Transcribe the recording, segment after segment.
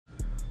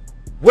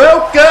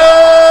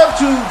Welcome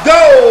to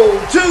Go.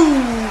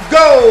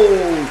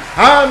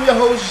 I'm your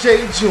host,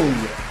 Jay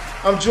Jr.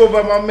 I'm joined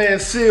by my man,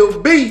 Seal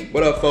B.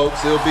 What up,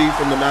 folks? Seal B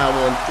from the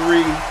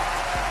 913.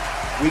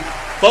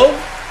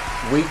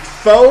 Week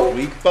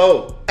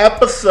 4.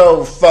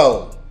 Episode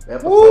 4.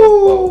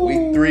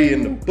 Week 3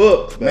 in the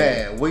books,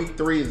 man. Week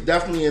 3 is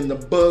definitely in the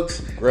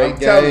books. Great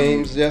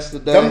games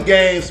yesterday. Them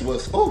games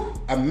was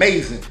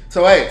amazing.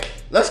 So, hey,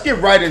 let's get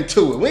right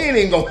into it. We ain't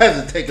even going to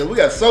hesitate because we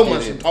got so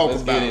much to talk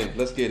about.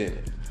 Let's get in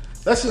it.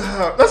 Let's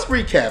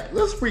recap.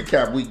 Let's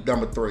recap week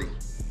number 3.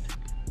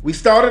 We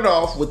started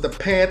off with the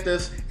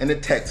Panthers and the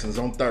Texans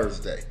on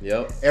Thursday.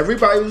 Yep.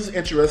 Everybody was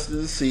interested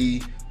to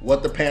see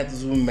what the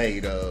Panthers were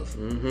made of.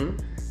 Mm-hmm.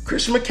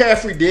 Christian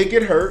McCaffrey did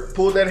get hurt,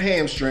 pulled that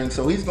hamstring,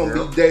 so he's gonna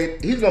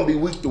be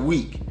week to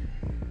week.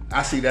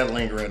 I see that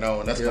lingering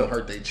on. That's gonna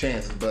hurt their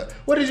chances. But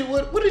what did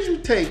you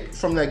take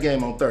from that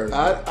game on Thursday?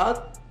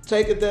 I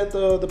take it that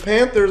the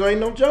Panthers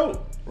ain't no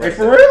joke. They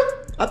for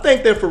real? I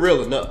think they're for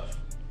real enough.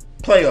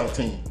 Playoff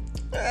team.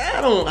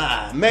 I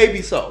don't.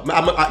 Maybe so.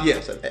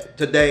 Yes.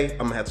 Today, I'm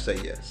gonna have to say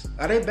yes.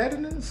 Are they better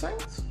than the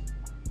Saints?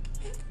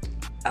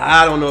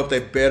 I don't know if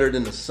they're better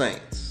than the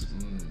Saints,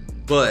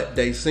 but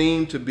they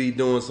seem to be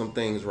doing some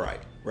things right.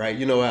 Right?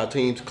 You know how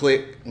teams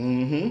click.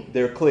 Mm-hmm.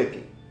 They're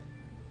clicking.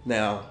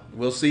 Now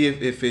we'll see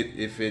if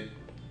it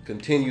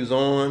continues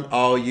on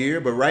all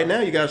year. But right now,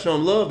 you gotta show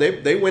them love.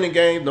 They winning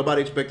games.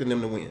 Nobody expecting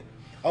them to win.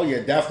 Oh yeah,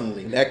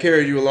 definitely. And that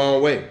carries you a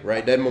long way,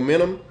 right? That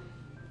momentum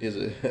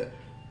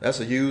that's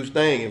a huge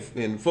thing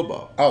in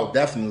football. Oh,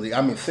 definitely.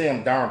 I mean,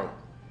 Sam Darnold.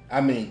 I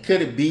mean,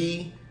 could it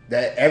be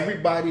that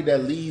everybody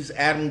that leaves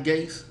Adam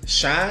Gase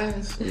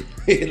shines?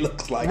 It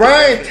looks like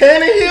Ryan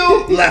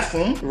Tannehill left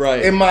him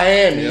in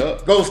Miami,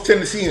 goes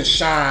Tennessee and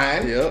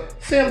shine.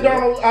 Yep. Sam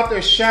Darnold out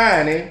there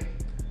shining,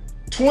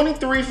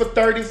 23 for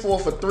 34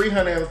 for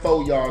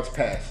 304 yards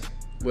passing.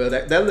 Well,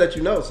 that lets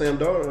you know Sam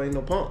Darnold ain't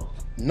no punk.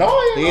 No,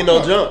 he ain't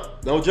no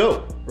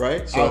joke,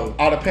 right? So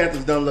all the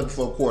Panthers done looking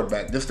for a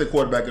quarterback. This is the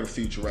quarterback of the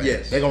future, right?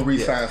 Yes. They're gonna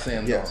re-sign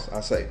Sam Darnold. Yes,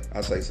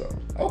 I say so.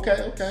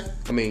 Okay.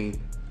 I mean,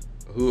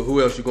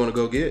 who else you gonna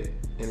go get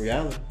in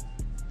reality?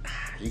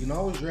 You can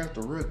always draft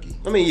a rookie.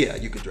 I mean, yeah,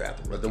 you could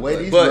draft a rookie. But the way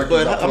these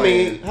rookies are I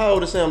mean, how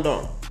old is Sam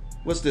Darnold?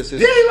 What's this?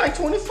 Yeah, he's like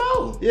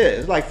 24. Yeah,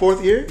 it's like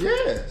 4th year.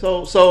 Yeah.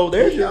 So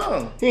there's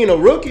young. He ain't no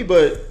rookie,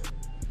 but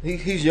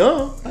he's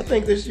young. I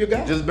think this is your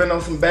guy. Just been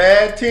on some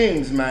bad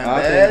teams, man.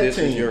 I think this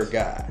is your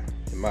guy,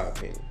 in my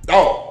opinion.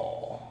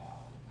 Oh,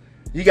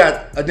 you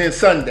got then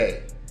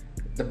Sunday,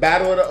 the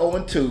battle of the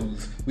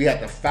 0-2s. We had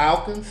the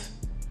Falcons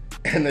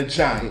and the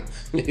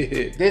Giants.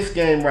 This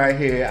game right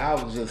here, I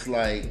was just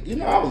like,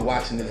 I was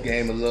watching this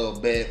game a little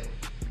bit.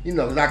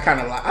 Because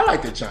I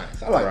like the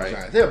Giants. I like the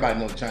Giants. Everybody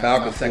knows the Giants.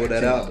 Falcons pulled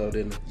that out though,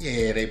 didn't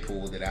they? Yeah, they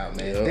pulled it out,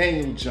 man. Yep.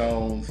 Daniel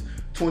Jones,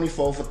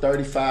 24 for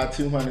 35,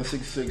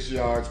 266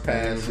 yards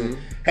passing.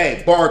 Mm-hmm.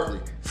 Hey, Barkley,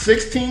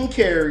 16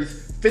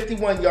 carries,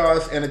 51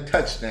 yards, and a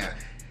touchdown.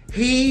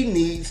 He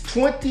needs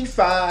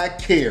 25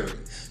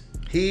 carries.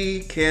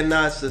 He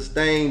cannot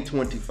sustain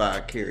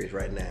 25 carries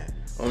right now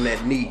on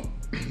that knee.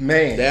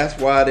 Man. That's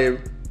why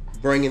they're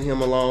bringing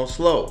him along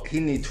slow.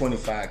 He needs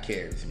 25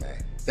 carries, man.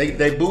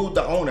 They booed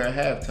the owner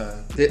at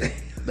halftime.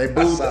 They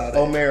booed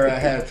Omer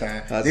at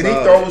halftime. Then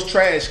he throws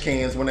trash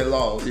cans when they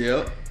lost.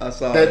 Yep, I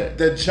saw that.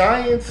 The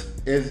Giants,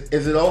 is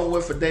it over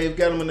with for Dave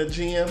Gettleman, the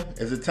GM?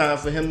 Is it time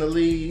for him to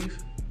leave?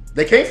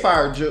 They can't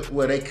fire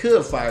they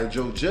could fire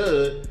Joe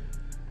Judge,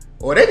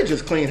 or they could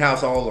just clean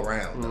house all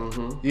around.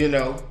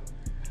 Mm-hmm.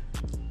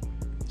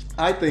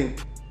 I think,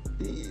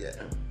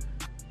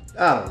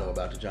 I don't know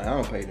about the Giants. I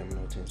don't pay them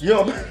no attention.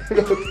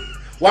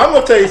 Well, I'm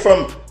going to tell you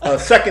from a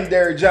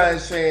secondary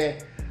Giants fan,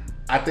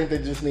 I think they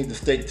just need to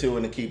stick to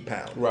it and keep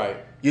pounding. Right.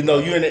 You're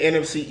in the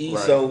NFC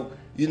East, so,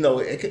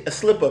 a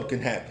slip-up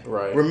can happen.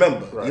 Right.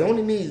 Remember, you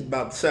only need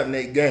about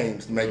 7-8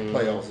 games to make the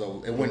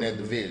playoffs and win that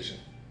division.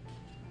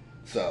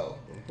 So.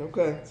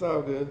 Okay, it's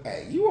all good.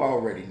 Hey, you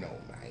already know,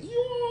 man. You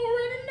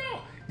already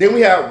know. Then we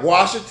have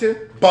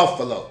Washington,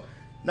 Buffalo.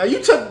 Now, you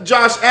took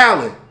Josh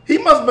Allen. He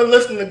must have been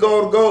listening to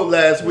Goal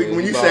last week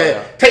when you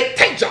said, take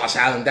Josh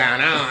Allen down.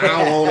 I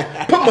don't want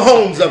to. Put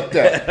Mahomes up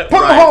there.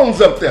 Put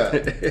Mahomes up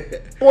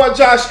there. Boy,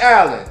 Josh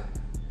Allen,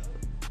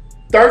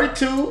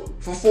 32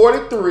 for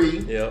 43.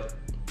 Yep.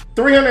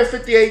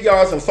 358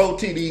 yards and 4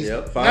 TDs.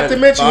 Yep. Not to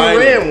mention he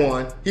ran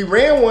one. He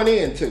ran one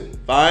in, too.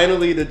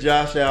 Finally, the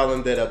Josh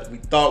Allen that we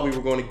thought we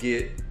were going to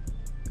get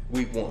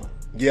week 1.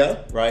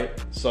 Yeah. Right?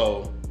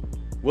 So,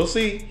 we'll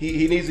see.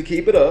 He needs to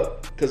keep it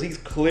up because he's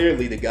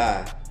clearly the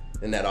guy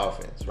in that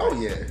offense, right? Oh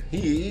yeah,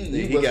 he's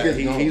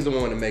the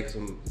one to make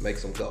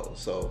some goals.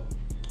 So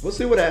we'll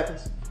see what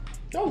happens.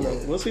 Oh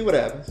yeah, we'll see what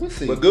happens. We'll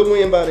see. But good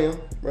win by them,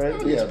 right?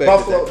 Oh, yeah,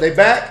 Buffalo, they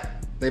back.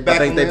 I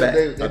think they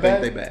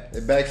back. They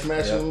back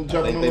smashing,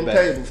 jumping on the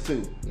tables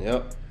too.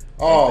 Yep.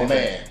 Oh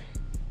man,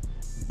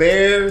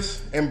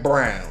 Bears and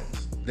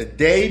Browns. The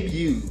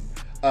debut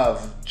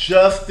of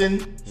Justin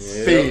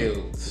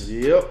Fields.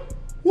 Yep.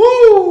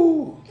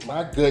 Woo!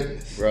 My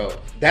goodness, bro.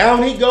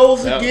 Down he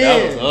goes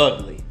again. That was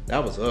ugly.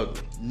 That was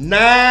ugly.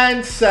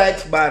 9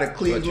 sacks by the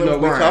Cleveland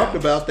But we Browns. talked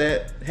about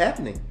that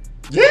happening.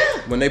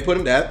 Yeah. When they put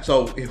him that,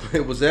 so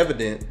it was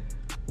evident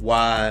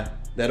why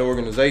that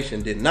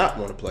organization did not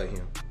want to play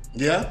him.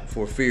 Yeah.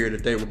 For fear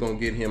that they were going to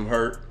get him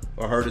hurt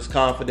or hurt his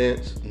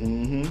confidence.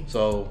 Mm-hmm.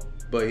 So,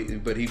 but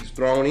he was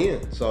thrown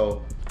in.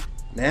 So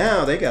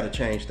now they got to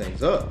change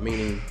things up.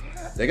 Meaning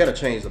they got to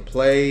change the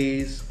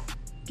plays,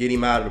 get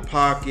him out of the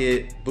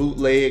pocket,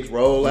 bootlegs,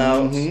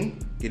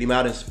 rollouts, get him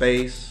out in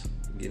space,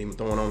 get him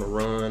throwing on the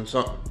run,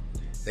 something.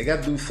 They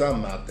got to do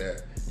something out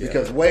there.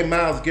 Because the way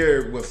Myles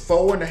Garrett with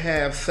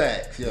 4.5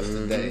 sacks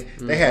yesterday,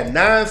 they had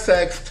 9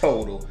 sacks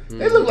total.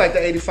 They looked like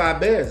the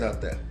 85 Bears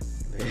out there.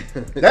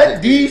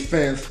 That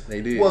defense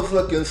was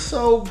looking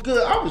so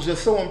good. I was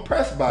just so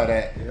impressed by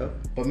that. Yep.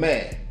 But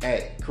man,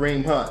 hey,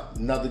 Kareem Hunt,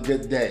 another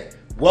good day.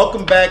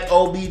 Welcome back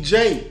OBJ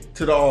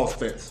to the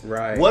offense.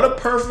 Right. What a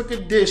perfect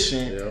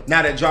addition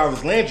now that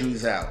Jarvis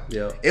Landry's out.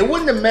 Yep. It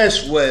wouldn't have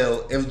meshed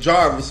well if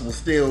Jarvis was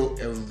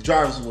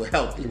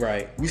healthy.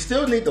 Right. We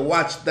still need to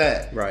watch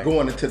that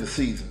going into the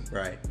season.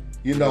 Right.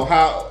 You know,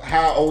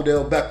 how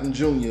Odell Beckham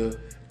Jr.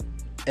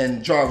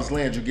 and Jarvis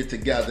Landry get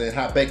together, and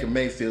how Baker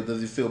Mayfield,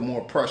 does he feel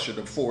more pressure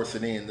to force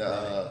it in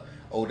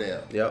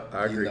Odell? Yep,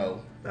 I agree. You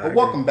know? But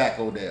welcome back,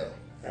 Odell.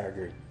 I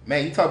agree.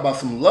 Man, you talk about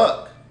some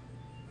luck.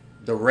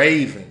 The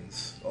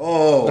Ravens.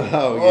 Oh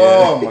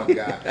my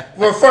God.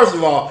 Well, first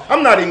of all,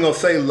 I'm not even going to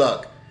say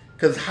luck,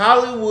 because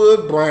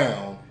Hollywood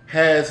Brown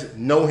has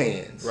no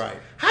hands. Right.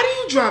 How do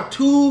you drop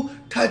 2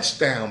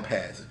 touchdown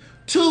passes?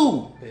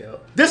 2.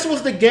 Yep. This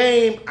was the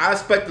game I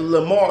expected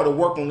Lamar to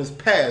work on his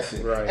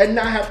passing and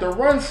not have to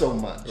run so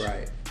much.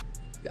 Right.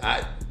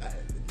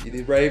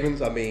 The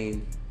Ravens, I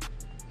mean,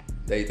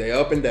 they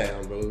up and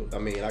down, bro. I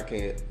mean, I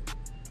can't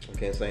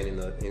say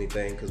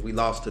anything because we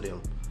lost to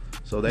them.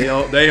 So they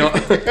all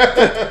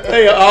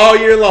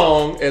year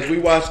long, as we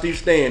watch these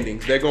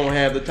standings, they're gonna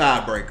have the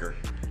tiebreaker.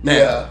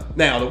 Now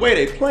the way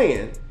they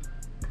playing,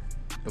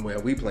 and well,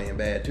 we playing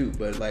bad too.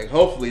 But like,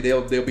 hopefully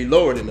they'll be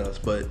lower than us.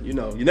 But you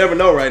know, you never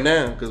know right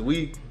now because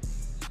we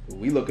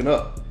looking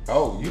up.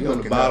 Oh, you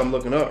on the bottom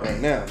looking up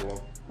right now, boy.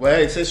 Well,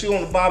 hey, since you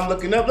on the bottom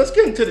looking up, let's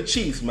get into the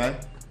Chiefs, man.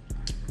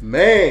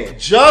 Man,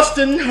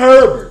 Justin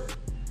Herbert.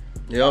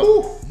 Yep.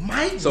 Ooh,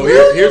 Mike. So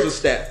here's a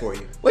stat for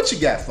you. What you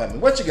got for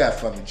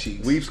me?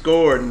 Chiefs? We've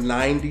scored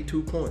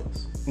 92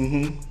 points.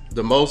 Mm-hmm.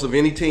 The most of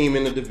any team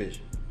in the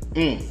division.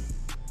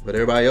 But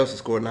everybody else has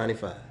scored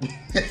 95.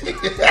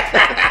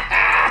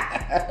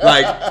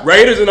 Like,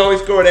 Raiders have only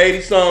scored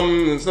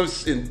 80-something,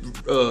 and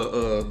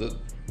the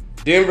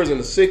Denver's in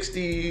the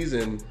 60s,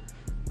 and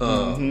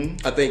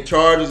I think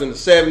Chargers in the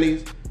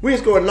 70s. We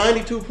scored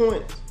 92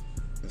 points.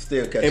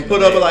 Still catching and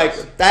put up like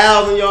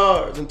 1,000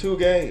 yards in 2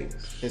 games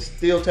and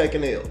still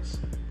taking L's.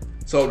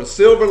 So the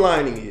silver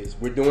lining is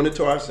we're doing it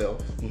to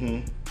ourselves,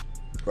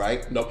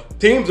 right? No,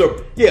 teams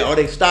are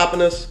they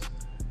stopping us?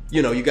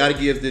 You know, you got to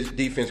give this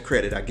defense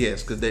credit, I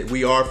guess, because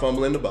we are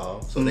fumbling the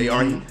ball, so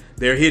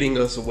they're hitting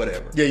us or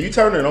whatever. Yeah, you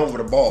turning over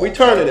the ball. We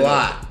turning it a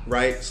lot,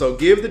 right? So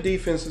give the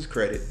defenses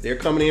credit. They're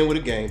coming in with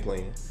a game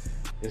plan.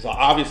 It's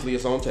obviously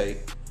on tape.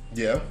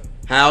 Yeah.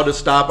 How to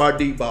stop our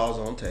deep balls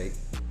on tape.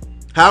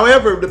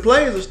 However, the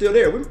plays are still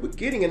there. We're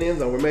getting in the end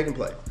zone. We're making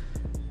plays.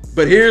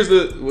 But here's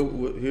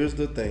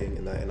the thing,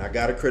 and I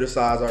gotta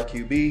criticize our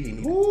QB. He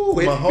needs to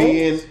quit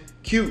being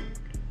cute.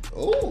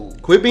 Ooh.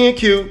 Quit being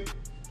cute.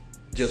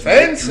 Just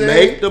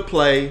make the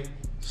play,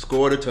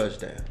 score the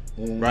touchdown.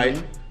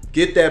 Right?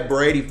 Get that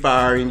Brady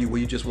fire in you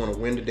where you just want to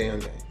win the damn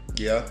game.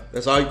 Yeah.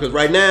 That's all. Because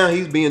right now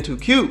he's being too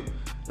cute.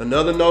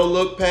 Another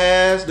no-look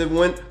pass that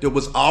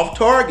was off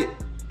target.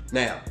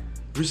 Now,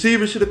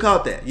 receiver should have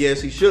caught that.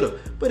 Yes, he should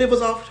have. But it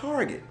was off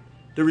target.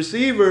 The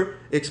receiver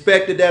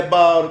expected that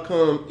ball to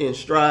come in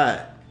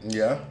stride.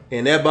 Yeah.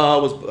 And that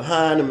ball was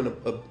behind him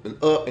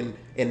and up.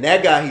 And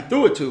that guy he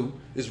threw it to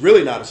is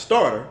really not a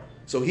starter.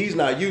 So he's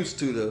not used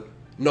to the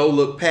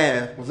no-look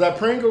pass. Was that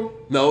Pringle?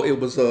 No, it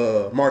was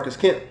Marcus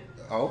Kemp.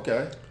 Oh,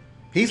 okay.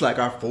 He's like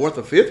our 4th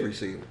or 5th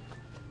receiver.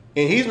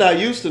 And he's not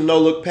used to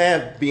no-look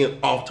pass being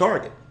off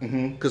target.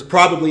 Because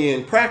probably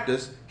in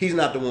practice, he's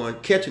not the one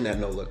catching that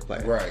no-look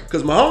pass. Right.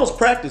 Because Mahomes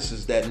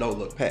practices that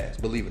no-look pass,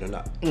 believe it or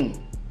not.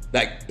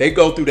 Like, they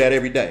go through that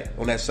every day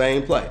on that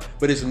same play.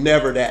 But it's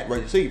never that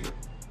receiver.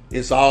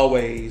 It's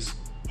always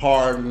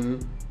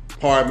Hardman,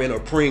 or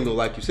Pringle,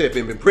 like you said. If it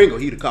had been Pringle,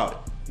 he'd have caught it.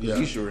 Yeah.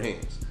 He's sure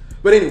hands.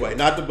 But anyway,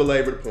 not to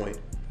belabor the point.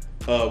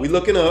 We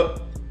looking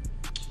up.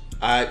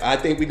 I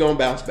think we're going to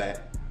bounce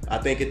back. I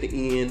think at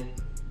the end,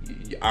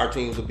 our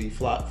teams will be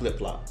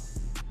flip-flop.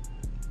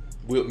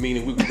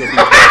 Meaning we're going to be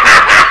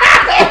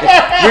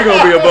we're going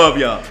to be above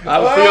y'all. I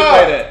will still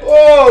say that.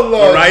 Oh,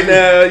 Lord. But right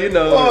now,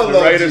 the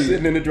Raiders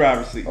sitting in the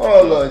driver's seat.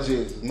 Oh, Lord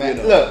Jesus.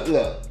 Man,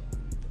 look.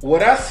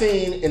 What I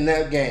seen in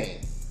that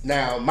game.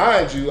 Now,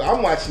 mind you,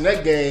 I'm watching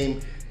that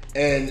game,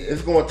 and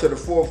it's going to the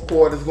 4th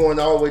quarter. It's going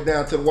all the way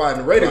down to the wire.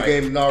 And the Raiders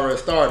game has already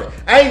started.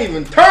 I ain't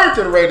even turned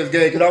to the Raiders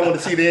game because I want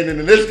to see the ending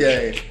of this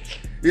game.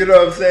 You know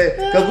what I'm saying?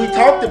 Because we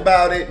talked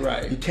about it.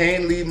 Right. You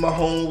can't leave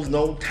Mahomes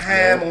no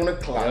time on the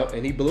clock. Yep.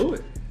 And he blew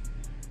it.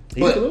 He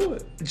blew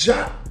it.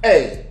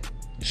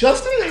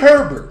 Justin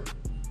Herbert,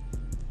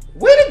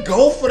 way to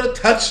go for the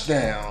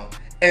touchdown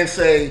and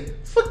say,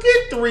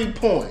 forget 3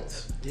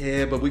 points.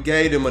 Yeah, but we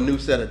gave them a new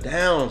set of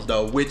downs,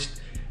 though, which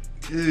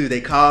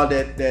they called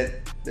that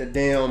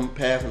damn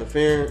pass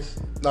interference.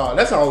 No,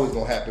 that's always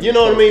going to happen. You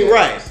know what I mean?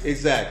 Right.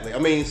 Exactly. I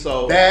mean,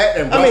 so. That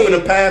and roughing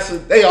the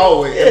passes, they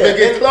always. If they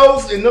get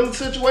close in them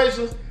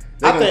situations,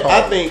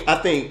 I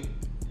think,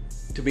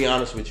 to be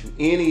honest with you,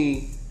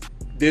 in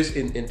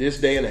this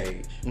day and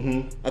age,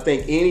 I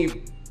think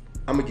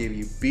I'm going to give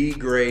you B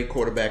grade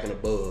quarterback and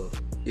above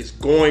is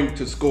going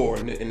to score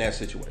in that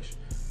situation.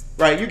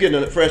 Right, you're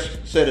getting a fresh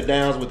set of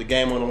downs with the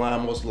game on the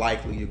line. Most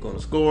likely, you're going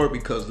to score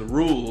because the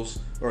rules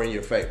are in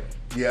your favor.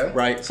 Yeah.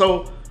 Right.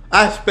 So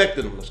I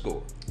expected them to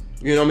score.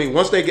 You know what I mean?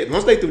 Once they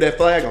threw that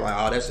flag, I'm like,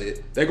 oh, that's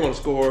it. They're going to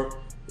score.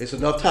 It's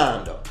enough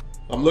time though.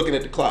 I'm looking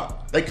at the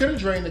clock. They could have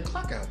drained the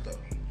clock out though.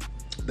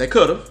 They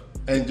could have,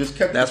 and just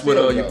kept. That's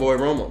what your boy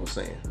Romo was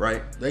saying,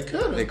 right? They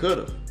could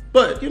have.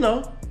 But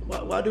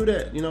why do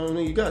that? You know what I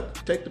mean? You got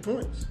to take the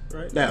points,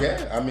 right? Now,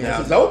 yeah, I mean, if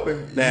it's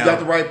open, you got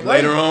the right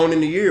play. Later on in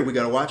the year, we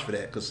got to watch for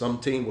that because some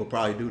team will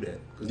probably do that.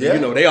 Yeah. You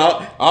know, they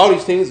all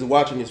these teams are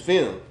watching this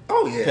film.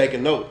 Oh, yeah.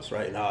 Taking notes,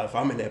 right? Now, if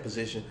I'm in that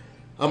position,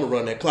 I'm going to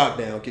run that clock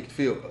down, kick the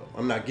field goal.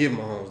 I'm not giving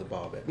Mahomes the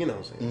ball back. You know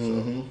what I'm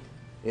saying?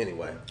 So,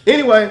 anyway.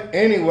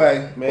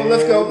 Man,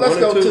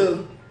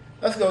 well,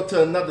 let's go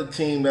to another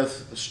team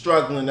that's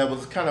struggling that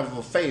was kind of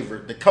a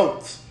favorite, the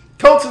Colts.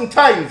 Colts and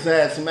Titans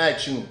had some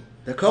action.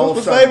 The Colts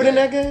was favored in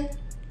that game?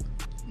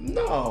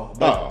 No,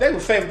 but they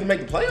were favored to make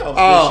the playoffs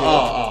this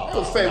year. They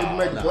were favored to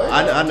make the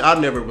playoffs. I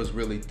never was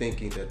really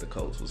thinking that the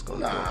Colts was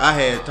going to do it. I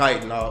had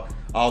Titan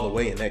all the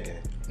way in that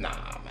game. Nah,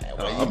 man.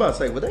 I'm about to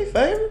say, were they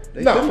favored?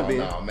 They couldn't have been.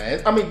 No,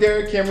 man. I mean,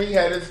 Derrick Henry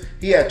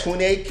he had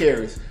 28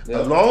 carries.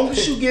 As long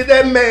as you get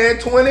that man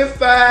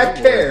 25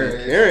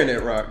 carries. Carrying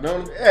that rock,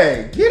 don't he?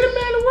 Hey, get him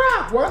man the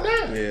rock. Why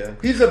not? Yeah.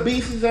 He's a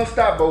beast. He's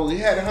unstoppable. He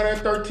had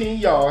 113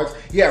 yards.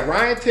 He had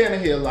Ryan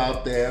Tannehill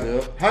out there.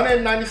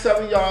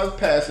 197 yards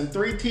passing,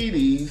 3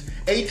 TDs,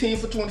 18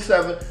 for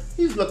 27.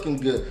 He's looking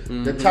good.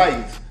 The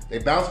Titans, they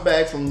bounced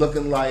back from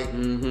looking like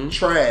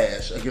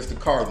trash against the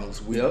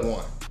Cardinals week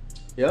 1.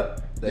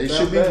 Yep. They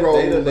should be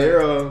rolling.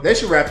 They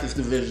should wrap this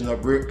division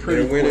up pretty quick.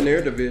 They're winning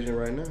their division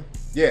right now.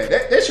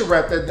 Yeah, they should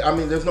wrap that. I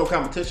mean, there's no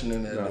competition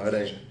in that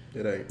division.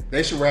 It ain't.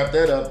 They should wrap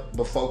that up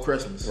before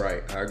Christmas.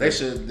 Right, I agree. They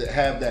should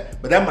have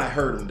that. But that might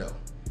hurt them, though.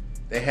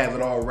 They have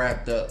it all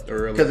wrapped up.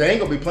 Early. Because they ain't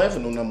going to be playing for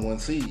no number 1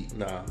 seed.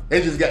 Nah.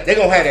 They're going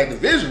to have that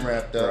division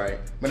wrapped up. Right.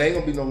 But they ain't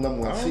going to be no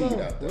number 1 seed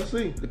out there. We'll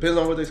see. Depends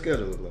on what their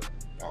schedule looks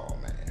like. Oh,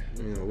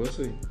 man. We'll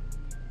see.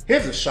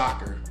 Here's a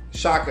shocker.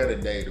 Shocker of the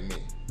day to me.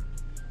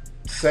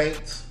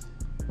 Saints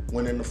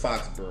went into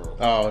Foxborough.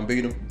 Oh, and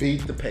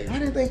beat the Patriots. I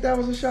didn't think that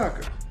was a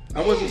shocker.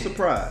 I wasn't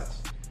surprised.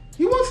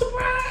 You weren't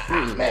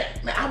surprised? Man,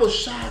 I was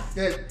shocked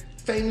that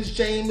Famous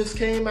Jameis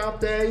came out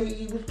there.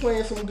 He was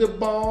playing some good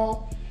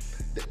ball.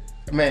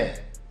 Man,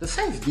 the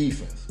Saints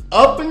defense,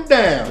 up and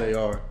down. They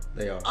are.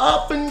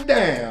 Up and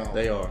down.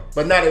 They are.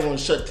 But now they want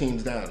to shut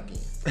teams down again.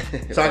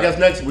 So I guess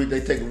next week they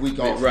take a week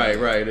off.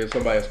 Right. If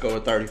somebody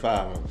scored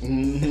 35 on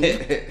them.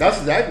 That's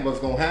exactly what's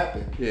going to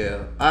happen.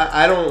 Yeah.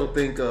 I don't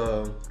think...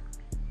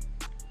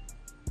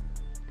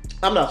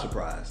 I'm not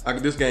surprised.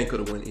 This game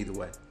could have went either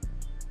way.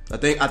 I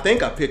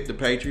think I picked the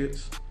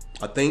Patriots.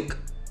 I think,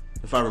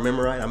 if I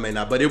remember right. I may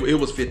not, but it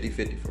was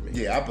 50-50 for me.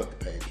 Yeah, I put the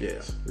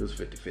Patriots. Yeah, it was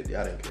 50-50.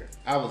 I didn't care.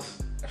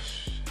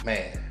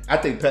 I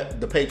think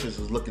the Patriots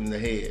was looking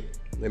ahead.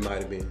 They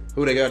might have been.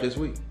 Who they got this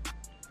week?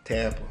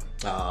 Tampa.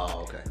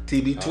 Oh, okay.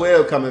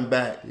 TB12 coming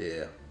back.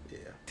 Yeah.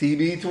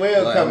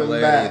 TB12 coming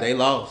back. Yeah, they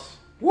lost.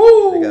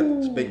 Woo! They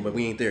got speaking, but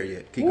we ain't there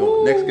yet. Keep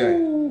going. Next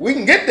game. We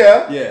can get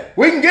there. Yeah.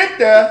 We can get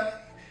there.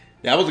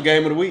 That was the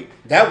game of the week.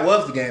 That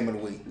was the game of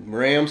the week.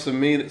 Rams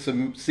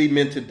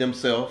cemented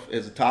themselves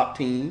as a top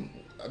team.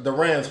 The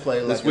Rams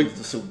played like it was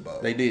the Super Bowl.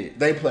 They did.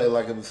 They played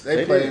like it was.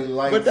 They played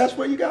lights. But that's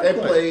what you got to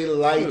play. They played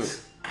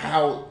lights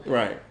out.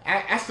 Right.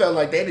 I felt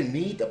like they didn't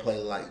need to play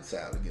lights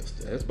out against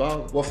them. That's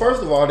balling. Well,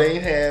 first of all, they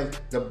didn't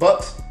have the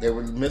Bucs. They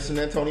were missing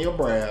Antonio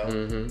Brown.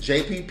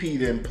 JPP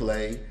didn't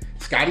play.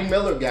 Scotty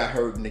Miller got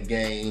hurt in the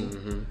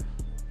game.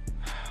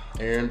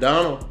 Aaron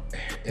Donald.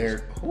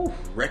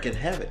 Wrecking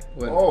havoc.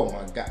 Oh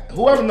my God!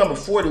 Whoever number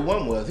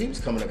 41 was, he was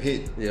coming up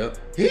hitting. Yep.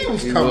 He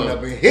was coming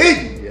up and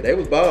hitting. Yeah, they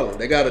was balling.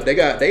 They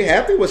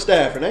happy with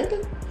Stafford, ain't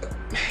they?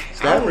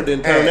 Stafford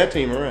didn't turn that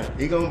team around.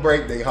 He gonna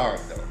break their heart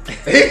though.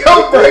 He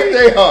gonna break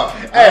their heart.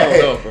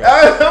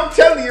 I'm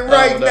telling you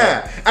right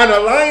now. And a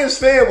Lions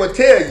fan will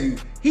tell you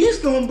he's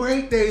gonna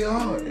break their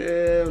heart.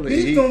 Yeah,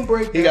 he's gonna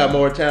break. He got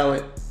more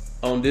talent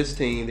on this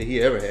team than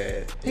he ever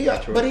had.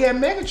 But he had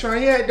Megatron.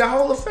 He had the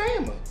Hall of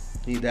Famer.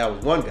 That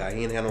was one guy.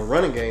 He ain't had no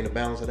running game to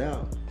balance it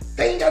out.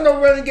 They ain't got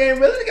no running game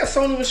really. They got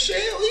Sony Michel.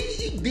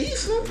 He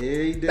decent. Yeah,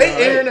 he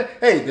did.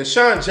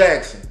 Deshaun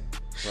Jackson.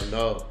 I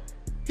know.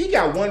 He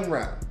got one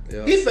route.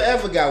 Yeah. He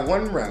forever got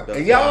one route.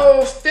 And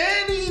y'all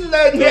steady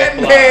letting that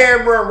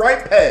man run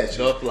right past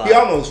you. He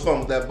almost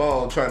fumbled that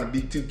ball trying to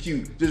be too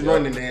cute. Just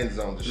run in the end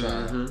zone,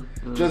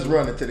 Deshaun. Just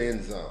run it to the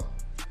end zone.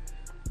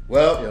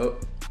 Well,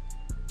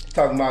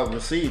 Talking about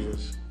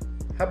receivers.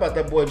 How about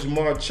that boy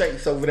Jamar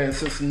Chase over there in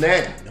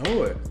Cincinnati? I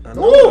know it.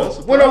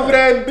 Ooh, went over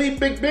there and beat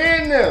Big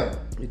Ben now.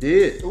 He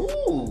did.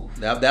 Ooh.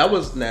 That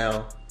was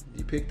now.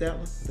 You picked that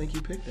one? I think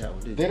you picked that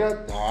one, did I?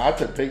 No, I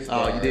took Pittsburgh.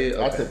 Oh, you did?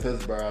 Okay. I took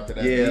Pittsburgh after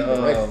that.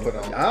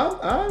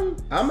 Yeah.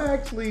 I'm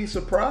actually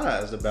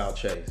surprised about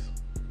Chase.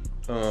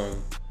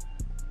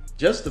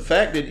 Just the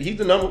fact that he's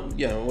the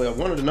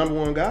one of the number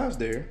one guys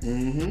there.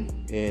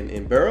 Mm-hmm.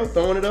 And Burrow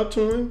throwing it up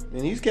to him,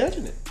 and he's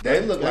catching it.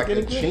 They look like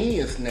a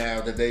genius now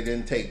that they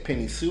didn't take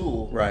Penny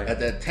Sewell at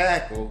that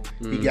tackle.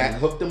 Mm-hmm. He got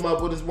hooked him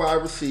up with his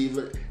wide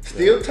receiver.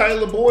 Still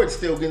Tyler Boyd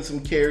still getting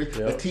some carries,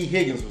 but T.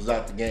 Higgins was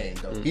out the game,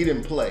 though. Mm-hmm. He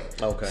didn't play.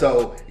 Okay.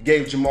 So it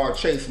gave Jamar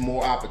Chase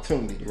more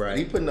opportunity. Right.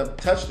 He putting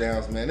up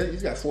touchdowns, man.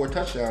 He's got 4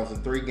 touchdowns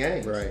in 3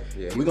 games. Right.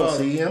 Yeah. We're going to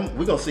see him.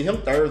 We're going to see him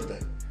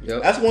Thursday.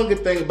 Yep. That's one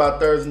good thing about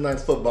Thursday night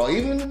football.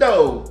 Even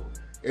though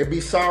it be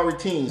sorry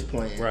teams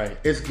playing,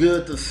 it's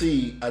good to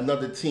see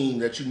another team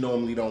that you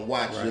normally don't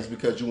watch just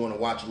because you want to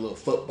watch a little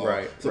football.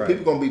 Right. So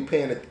people going to be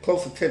paying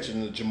close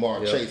attention to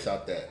Jamar Chase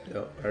out there.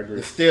 Yep, I agree.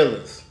 The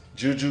Steelers,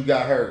 Juju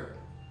got hurt.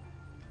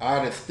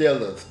 Are the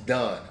Steelers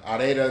done? Are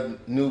they the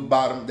new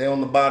bottom? They on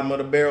the bottom of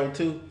the barrel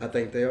too? I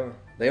think they are.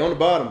 They on the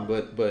bottom,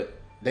 but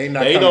they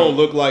don't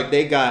look like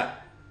they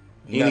got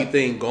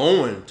anything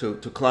going to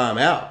climb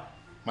out.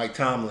 Mike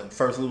Tomlin,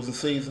 first losing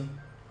season?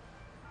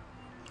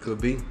 Could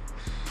be.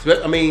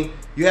 I mean,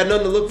 you had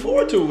nothing to look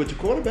forward to with your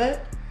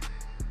quarterback.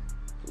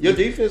 Your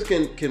defense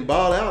can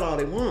ball out all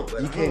they want.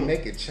 But you can't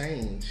make a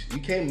change. You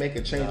can't make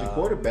a change at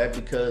quarterback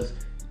because,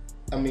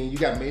 I mean, you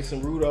got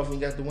Mason Rudolph and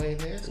you got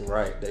Dwayne Haskins.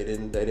 Right. They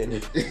didn't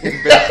invest,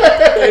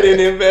 they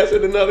didn't invest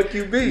in another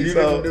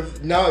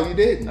QB. No, you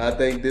didn't. I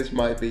think this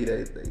might be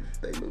they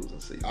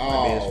losing season.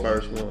 Oh, maybe his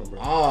first one, bro.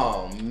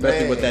 Oh, man.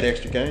 Especially with that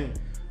extra game.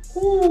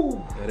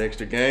 Woo. That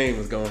extra game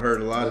is going to hurt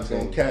a lot of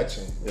teams. It's going to catch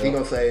him. Yep. He's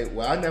going to say,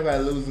 well, I never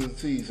had a losing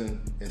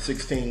season in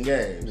 16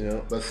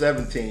 games. But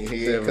 17,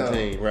 here it comes.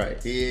 17,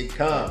 right. Here it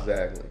comes.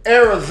 Exactly.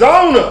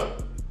 Arizona.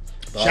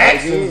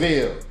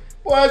 Jacksonville.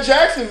 Boy,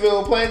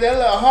 Jacksonville playing that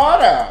little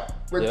heart out.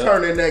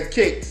 Returning that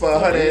kick for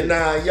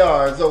 109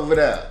 yards over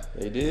there.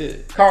 They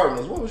did.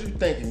 Cardinals, what was you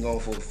thinking going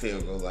for a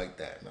field goal like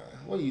that, man?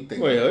 What do you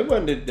think? Well, it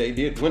wasn't that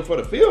they went for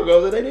the field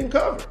goal that they didn't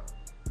cover.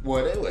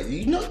 Well,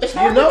 it's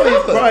hard to cover.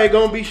 He's probably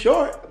gonna be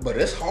short, but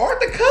it's hard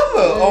to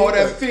cover all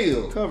that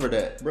field. Cover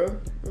that, bro.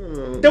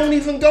 Don't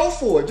even go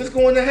for it. Just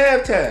go into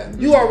halftime.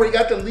 Mm-hmm. You already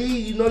got the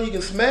lead. You know you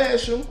can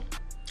smash them.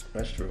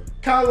 That's true.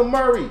 Kyler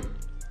Murray.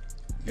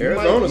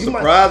 Arizona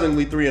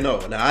surprisingly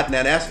 3-0. Now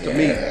that's to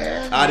me.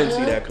 I didn't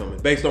see that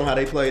coming. Based on how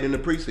they played in the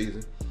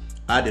preseason,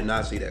 I did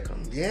not see that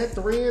coming. Yeah,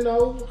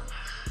 3-0.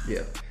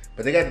 Yeah,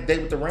 but they got the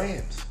date with the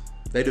Rams.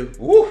 They do.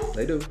 Woo!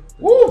 They do.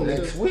 Woo!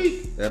 Next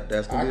week.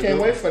 That's gonna be I can't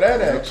wait for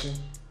that action.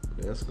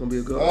 That's gonna be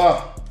a good one.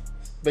 Oh,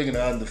 speaking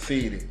of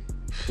undefeated.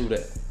 Who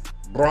that?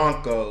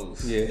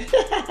 Broncos. Yeah.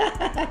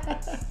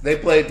 They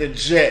played the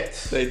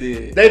Jets. They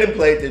did. They done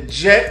played the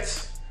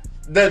Jets,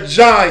 the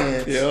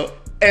Giants,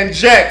 and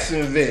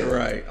Jacksonville.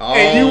 Right.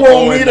 And you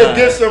want me to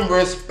get some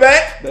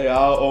respect? They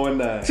all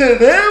 0-9. To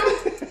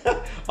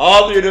them?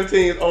 All 3 of them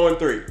teams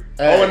 0-3.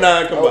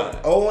 0-9 combined.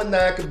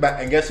 0-9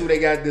 combined. And guess who they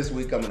got this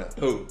week coming up?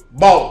 Who?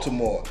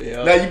 Baltimore.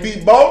 Yep. Now you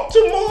beat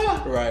Baltimore?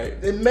 Right.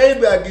 Then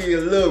maybe I give you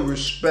a little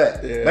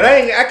respect. Yeah. But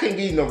I can't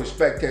give you no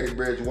respect, Teddy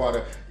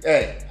Bridgewater.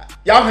 Hey,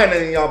 y'all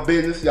handling y'all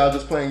business. Y'all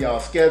just playing y'all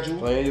schedule.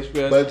 Playing your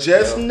schedule. But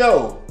just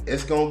know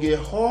it's going to get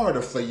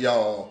harder for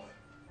y'all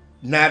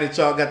now that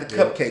y'all got the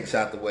cupcakes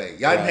out the way.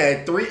 Y'all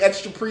had 3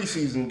 extra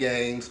preseason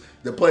games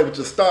to play with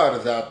your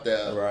starters out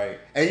there. Right.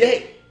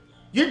 And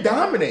you're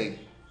dominating.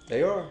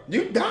 They are.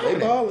 You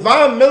dominant.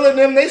 Von Miller and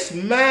them, they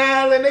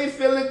smiling, they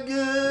feeling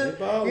good.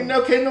 They you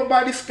know, can't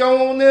nobody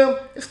score on them.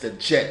 It's the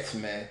Jets,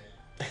 man.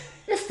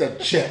 It's the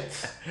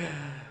Jets.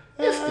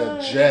 It's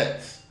the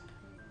Jets.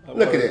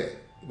 Look at it.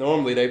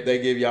 Normally, they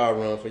give y'all a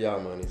run for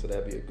y'all money, so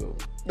that'd be a good one.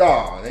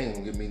 No, they ain't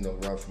gonna give me no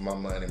run for my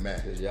money, man.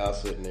 Because y'all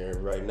sitting there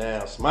right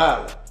now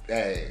smiling.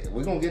 Hey,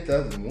 we're gonna get the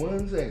other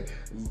ones.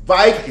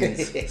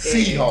 Vikings,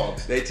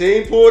 Seahawks. Their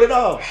team pulled it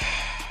off.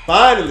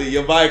 Finally,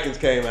 your Vikings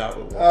came out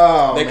with one.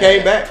 Oh, they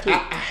came back too.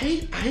 I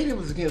hate it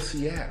was against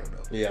Seattle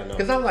though. Yeah, I know.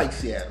 Because I like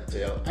Seattle too.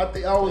 Yeah.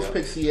 I always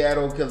pick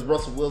Seattle because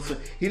Russell Wilson,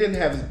 he didn't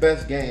have his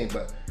best game,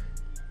 but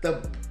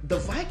the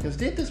Vikings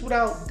did this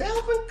without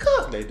Dalvin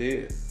Cook. They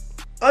did.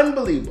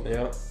 Unbelievable.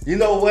 Yeah. You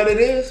know what it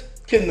is?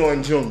 Ken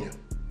Norton Jr.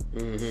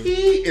 Mm-hmm.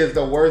 He is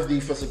the worst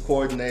defensive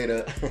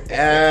coordinator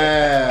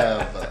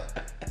ever.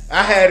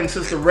 I had him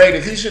since the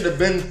Raiders. He should have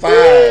been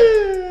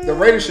fired. The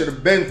Raiders should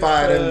have been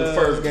fired in the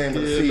first game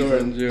of the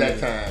season that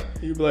time.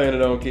 You blaming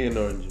it on Ken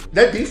Norton Jr.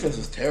 That defense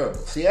is terrible.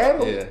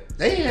 Seattle,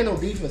 they ain't had no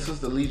defense since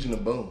the Legion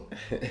of Boom.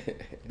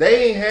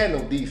 They ain't had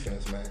no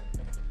defense, man.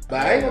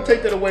 But I ain't gonna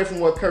take that away from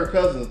what Kirk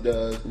Cousins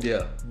does.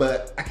 Yeah.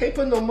 But I can't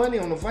put no money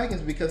on the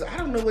Vikings because I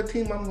don't know what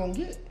team I'm gonna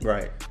get.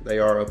 Right. They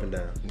are up and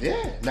down.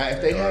 Yeah. Now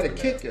if they had a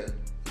kicker,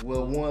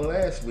 won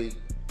last week,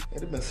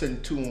 it'd have been sitting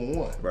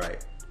 2-1.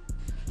 Right.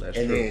 That's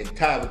true. And then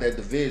tied with that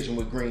division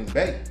with Green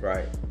Bay.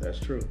 Right. That's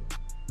true.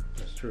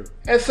 That's true.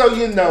 And so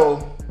you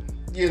know,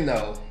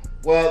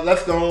 Well,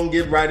 let's go and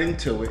get right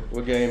into it.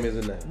 What game is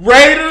it now?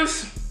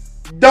 Raiders,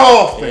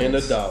 Dolphins. And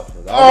the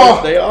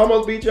Dolphins. They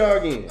almost beat y'all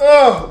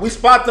again. We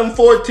spot them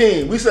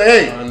 14. We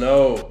say, hey. I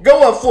know.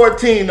 Go up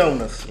 14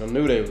 on us. I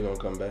knew they was going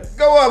to come back.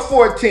 Go up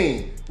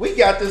 14. We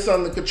got this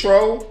under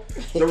control.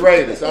 The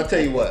Raiders, I'll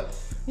tell you what.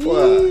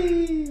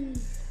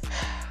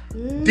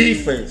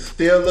 Defense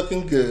still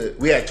looking good.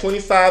 We had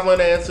 25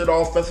 unanswered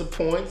offensive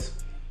points.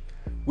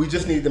 We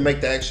just need to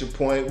make the extra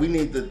point. We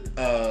need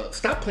to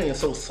stop playing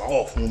so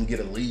soft when we get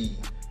a lead.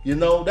 You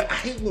know, I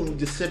hate when we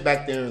just sit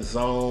back there and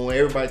zone.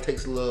 Everybody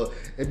takes a little,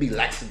 it'd be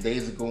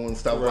lackadaisical and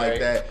stuff like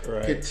that.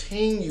 Right.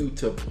 Continue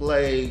to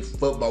play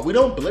football. We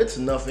don't blitz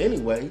enough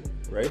anyway.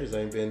 Raiders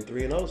ain't been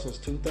 3-0 since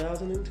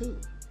 2002.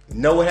 You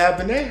know what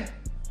happened there?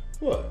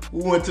 What?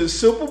 We went to the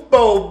Super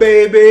Bowl,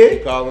 baby.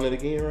 You calling it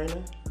again right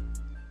now?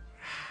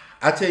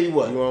 I tell you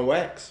what. You on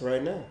wax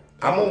right now?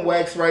 I'm on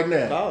wax right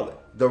now. Call it.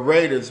 The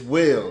Raiders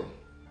will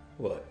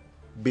what?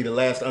 Be the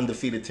last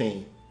undefeated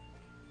team.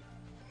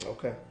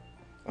 Okay.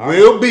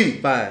 We'll be.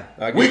 Fine.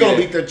 We're going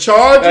to beat the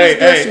Chargers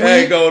this week.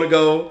 Hey,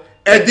 go.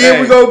 And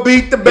then we're going to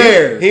beat the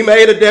Bears. He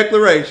made a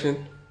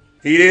declaration.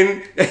 He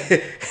didn't.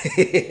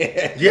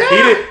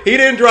 Yeah. He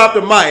didn't drop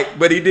the mic,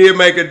 but he did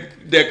make a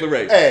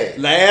declaration. Hey.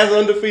 Last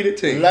undefeated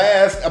team. Put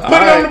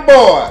it on the board.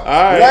 All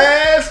right.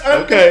 Last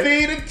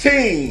undefeated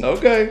team.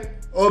 Okay.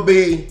 Will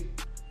be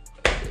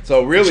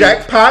so really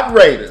jackpot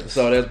Raiders.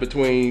 So that's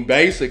between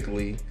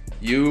basically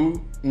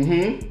you,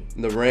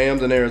 the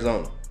Rams, and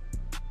Arizona.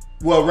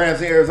 Well,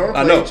 Rams and Arizona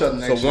play each other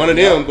next year. So one of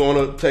them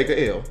going to take an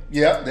L.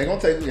 Yep, they're going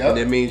to take it. Yep. And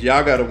that means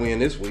y'all got to win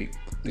this week.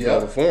 You go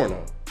to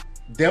 4-0.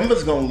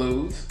 Denver's going to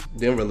lose.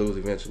 Denver lose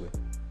eventually.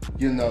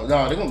 You know,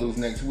 no, they're going to lose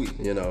next week.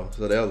 You know,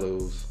 so they'll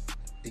lose.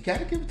 You got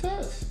to give it to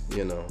us.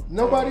 You know.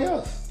 Nobody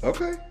else.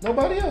 Okay.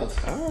 Nobody else.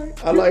 All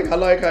right. I like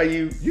how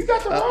you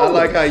got the roll. I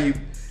like how you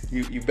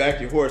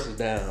back your horses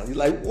down. You're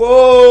like,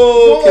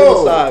 whoa.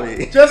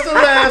 Kemosabe. Just the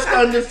last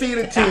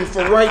undefeated team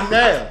for right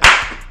now.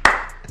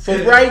 For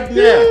right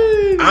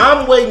now,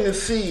 I'm waiting to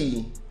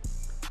see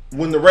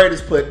when the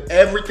Raiders put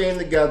everything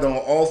together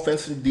on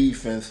offense and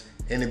defense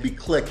and it be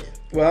clicking.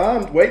 Well,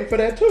 I'm waiting for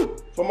that too.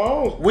 For my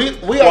own.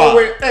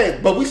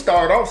 But we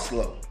start off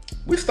slow.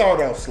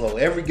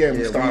 Every game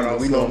we start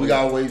off slow. We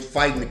always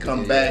fighting to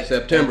come back.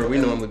 September, we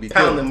normally be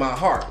pounding my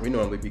heart. We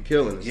normally be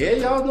killing it. Yeah,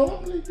 y'all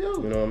normally do.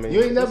 You know what I mean?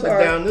 You ain't never been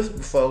down this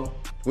before.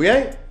 We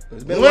ain't.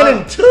 It's been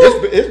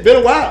 1-2. It's been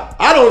a while.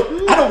 I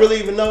don't really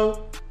even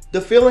know the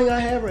feeling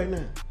I have right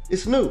now.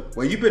 It's new.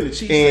 Well, you've been the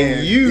Chiefs and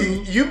fan.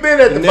 You've been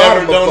at the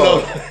bottom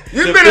before.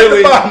 You've been at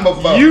the bottom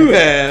before. You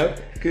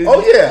have.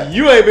 Oh yeah.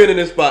 You ain't been in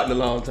this spot in a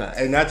long time.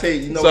 And I tell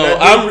you, so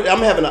I'm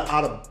having an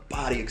out of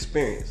body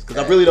experience because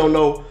I really don't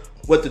know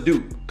what to do.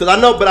 Because I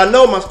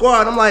know my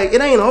squad. I'm like,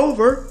 it ain't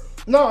over.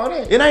 No, it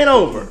ain't. It ain't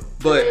over.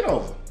 But it ain't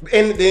over.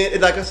 And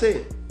then, like I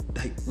said,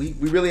 like we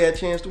really had a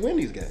chance to win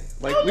these games.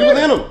 Like we was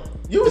in them.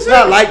 It's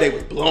not like they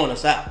was blowing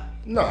us out.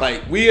 No.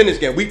 Like we in this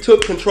game. We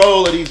took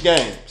control of these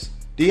games.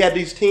 He had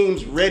these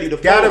teams ready to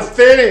fold. Gotta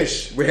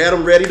finish. We had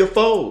them ready to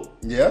fold.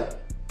 Yeah.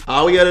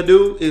 All we gotta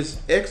do is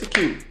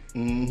execute.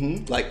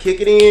 Like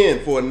kick it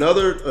in for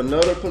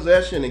another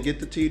possession and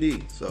get the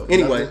TD. So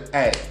anyway,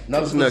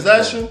 another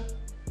possession.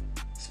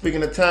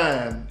 Speaking of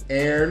time,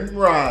 Aaron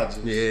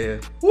Rodgers. Yeah.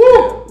 Woo!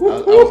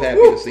 I was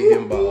happy to see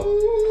him ball.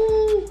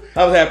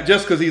 I was happy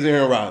just because he's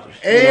Aaron Rodgers.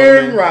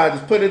 Aaron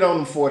Rodgers put it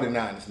on the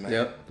 49ers, man.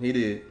 Yep, he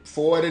did.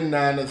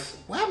 49ers.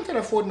 What happened to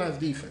that 49ers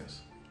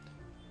defense?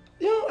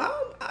 You know,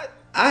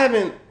 I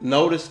haven't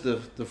noticed the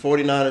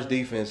 49ers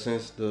defense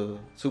since the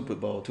Super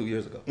Bowl 2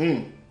 years ago.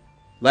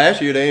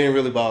 Last year they didn't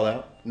really ball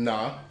out.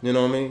 Nah. You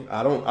know what I mean?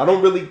 I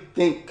don't really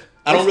think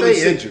I don't really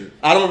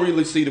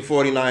see the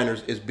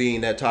 49ers as being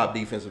that top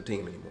defensive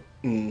team anymore.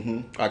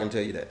 I can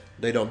tell you that.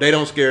 They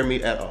don't scare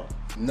me at all.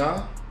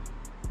 Nah.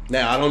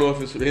 Now I don't know if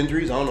it's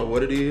injuries, I don't know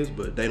what it is,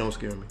 but they don't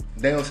scare me.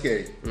 They don't scare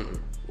you.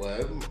 Well,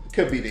 it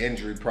could be the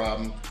injury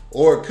problem.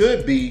 Or it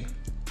could be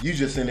you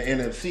just in the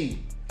NFC.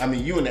 I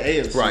mean, you in the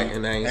AFC. Right,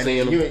 and I ain't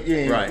seeing them. You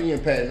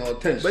ain't paying no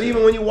attention. But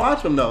even when you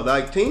watch them, though,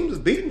 like, teams is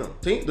beating them.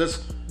 Teams is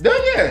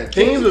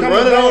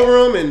running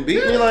over them and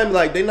beating them.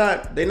 Like, they're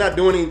not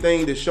doing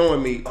anything that's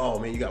showing me, oh,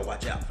 man, you got to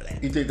watch out for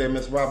that. You think they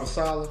miss Robert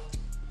Saleh?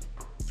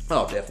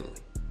 Oh, definitely.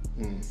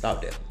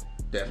 Oh,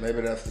 definitely.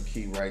 Maybe that's the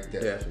key right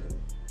there. Definitely.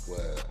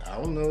 Well, I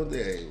don't know.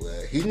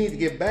 Well, he need to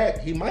get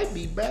back. He might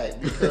be back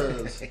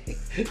because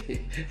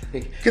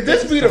could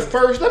this be the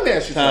first? Let me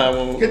ask you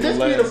something. Could this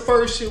be the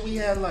first year we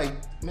had like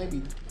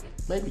maybe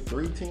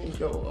 3 teams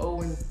go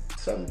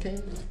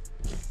 0-17?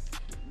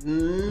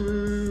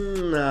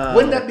 Nah.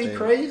 Wouldn't that be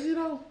crazy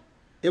though?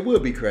 It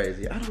would be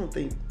crazy. I don't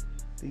think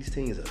these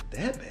teams are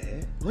that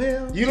bad.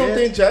 Well, you don't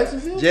think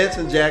Jacksonville? Jets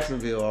and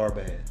Jacksonville are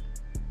bad.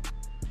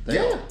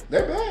 They're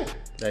bad.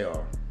 They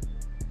are.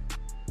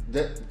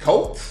 The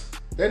Colts.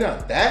 They're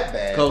not that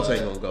bad. Colts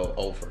ain't gonna go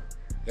over.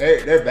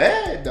 They're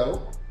bad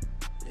though.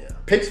 Yeah.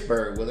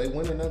 Pittsburgh, will they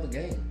win another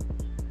game?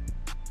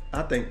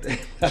 I think they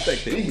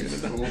win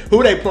another.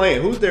 Who they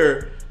playing? Who's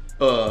their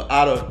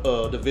out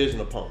of division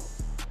opponent?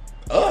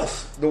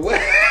 Us, the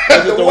West.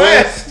 The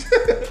West.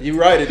 You're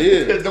right, it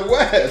is. The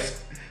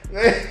West.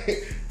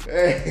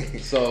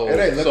 So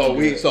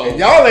and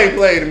y'all ain't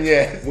played them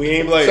yet. We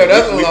ain't played. So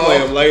that's we play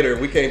them later.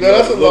 We can't. So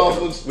that's a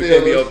loss. We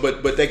can't be up,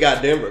 but they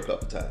got Denver a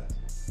couple times,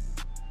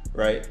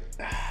 right?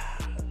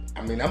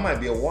 I mean, that might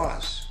be a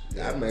wash.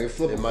 I may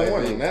flip a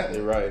coin in that.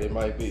 You're right. It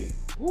might be.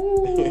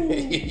 Ooh,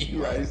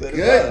 you're right.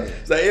 Good.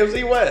 It's the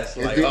AFC West.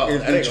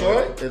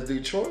 Is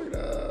Detroit?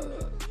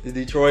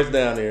 Detroit's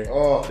down there.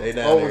 Oh, they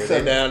down there.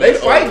 They down there. They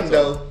fighting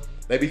though.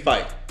 They be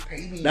fighting.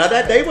 Now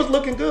that they was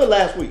looking good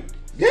last week.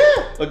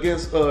 Yeah,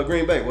 against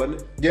Green Bay,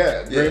 wasn't it?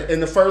 Yeah, in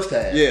the first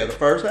half. Yeah, the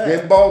first half.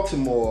 In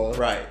Baltimore.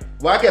 Right.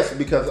 Well, I guess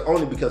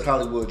only because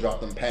Hollywood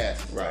dropped them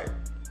passes. Right.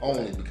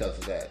 Only because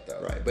of that,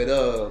 though. Right. But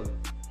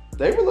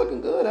they were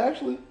looking good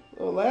actually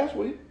last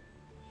week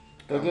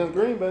against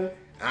Green Bay.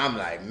 I'm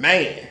like,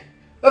 man,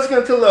 let's get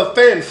into a little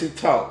fantasy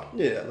talk.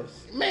 Yeah.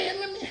 Man,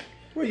 let me.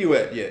 Where you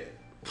at yet?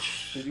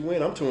 Did you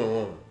win? I'm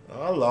 2-1.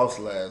 I lost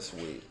last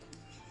week.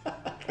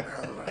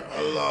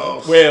 I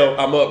lost. Well,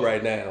 I'm up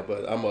right now,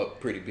 but I'm up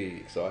pretty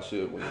big, so I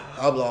should win.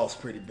 I lost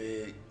pretty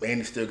big.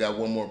 Andy still got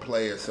one more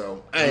player,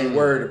 so I ain't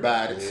worried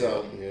about it.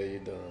 Yeah, you're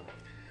done.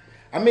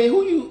 I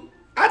mean,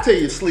 I tell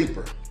you,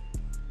 sleeper.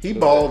 He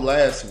balled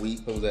last week.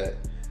 Who's that?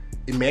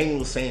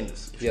 Emmanuel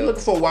Sanders. If you're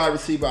looking for a wide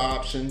receiver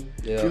option,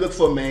 you look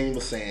for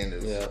Emmanuel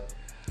Sanders. Yeah.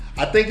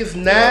 I think it's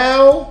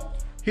now.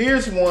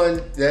 Here's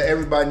one that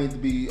everybody needs to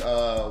be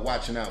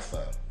watching out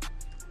for.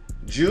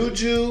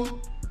 Juju,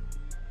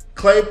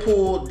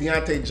 Claypool,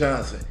 Deontay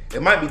Johnson.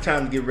 It might be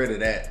time to get rid of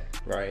that.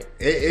 Right.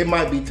 It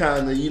might be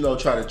time to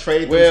try to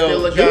trade.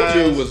 Well,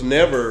 Juju was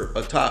never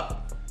a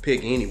top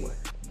pick anyway.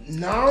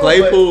 No,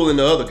 Claypool and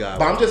the other guy.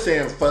 But I'm just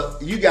saying,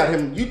 you got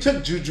him. You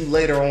took Juju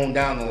later on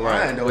down the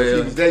line, though. Well, if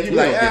he was there, you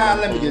like,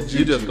 let me get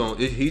Juju.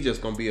 He's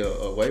just gonna be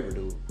a waiver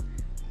dude.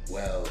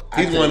 Well,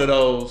 he's one of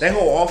those. That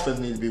whole offense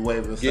needs to be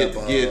waiver except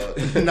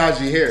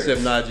Najee Harris.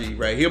 Except Najee,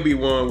 right? He'll be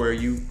one where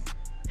you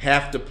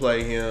have to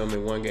play him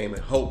in one game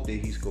and hope that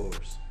he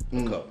scores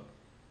a couple.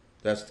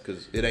 That's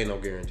because it ain't no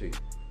guarantee.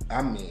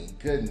 I mean,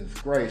 goodness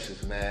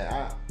gracious,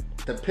 man!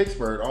 The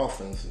Pittsburgh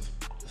offense is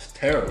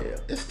terrible. Yeah.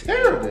 It's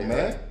terrible,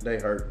 man. They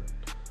hurt.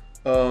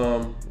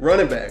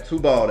 Running backs, who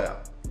balled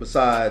out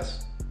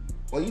besides?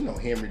 Well,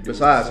 Henry.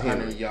 Besides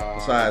 100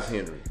 yards. Besides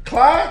Henry.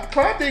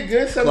 Clyde did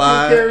good.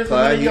 17 carries.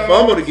 Clyde, he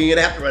fumbled again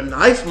after a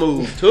nice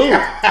move too.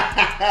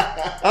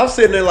 I'm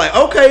sitting there like,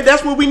 okay,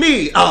 that's what we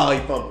need. Oh, he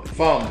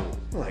fumbled.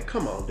 I'm like,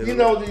 come on, dude.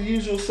 The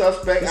usual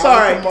suspect. It's all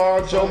right.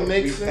 Kamara, Joe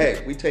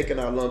Mixon. We taking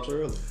our lumps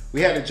early.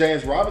 We had the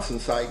James Robinson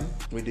sighting.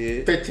 We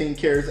did. 15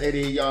 carries,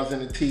 88 yards in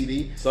the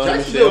TD.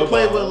 Jacksonville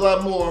played with a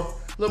little more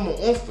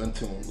oomph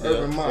into him.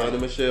 Sonny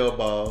Michel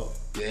ball.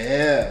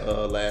 Yeah.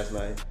 Last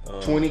night.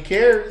 20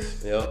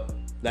 carries. Yep.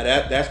 Now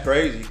that's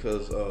crazy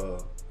because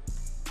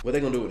what they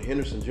gonna do with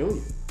Henderson Jr.?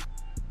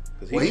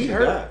 Because he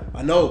hurt.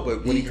 I know,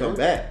 but when he come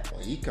back,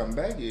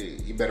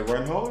 you better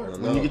run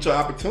hard when you get your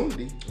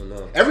opportunity. I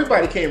know.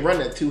 Everybody can't run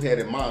that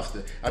two-headed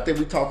monster. I think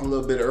we talked a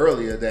little bit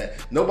earlier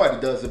that nobody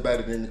does it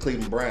better than the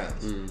Cleveland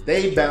Browns.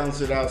 They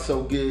balance it out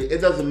so good.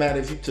 It doesn't matter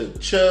if you took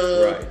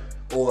Chubb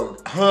or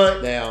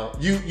Hunt. Now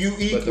you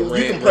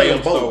can play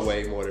them both. Throw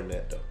way more than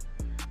that though.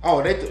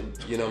 Oh, they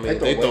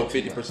They throw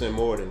 50%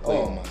 more than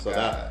Cleveland. Oh my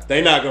God.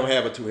 They're not gonna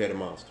have a two-headed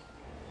monster.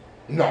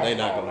 No, they're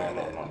not gonna have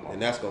that,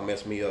 and that's gonna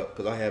mess me up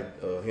because I have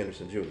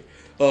Henderson Jr.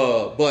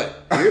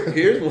 But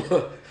here's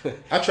one.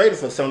 I traded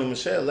for Sonny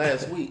Michel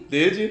last week.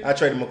 Did you? I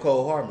traded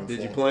McCole Hardman.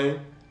 Did you play him?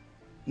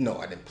 No,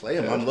 I didn't play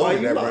him. I'm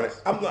loaded at running.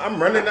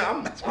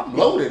 I'm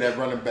loaded at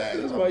running back.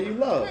 That's why you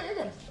love.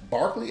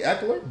 Barkley,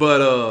 Eckler.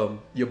 But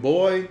your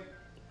boy,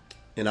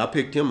 and I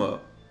picked him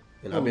up,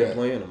 and I've been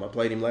playing him. I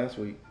played him last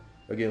week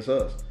against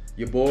us.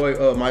 Your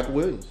boy, Michael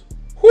Williams.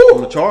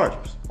 On the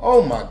Chargers.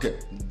 Oh my God,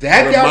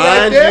 that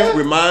guy right there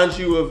reminds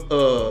you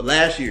of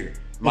last year,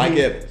 Mike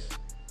Evans.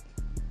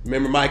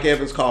 Remember, Mike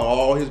Evans caught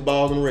all his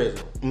balls in the red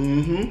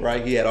zone.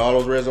 Right, he had all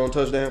those red zone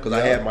touchdowns because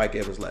I had Mike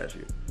Evans last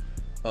year.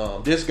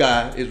 This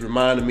guy is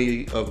reminding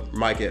me of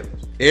Mike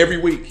Evans. Every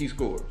week he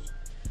scores.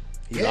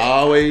 They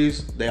always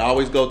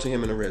go to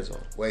him in the red zone.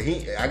 Well,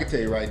 I can tell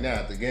you right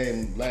now, the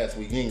game last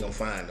week, you ain't gonna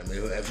find him.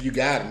 If you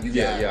got him, you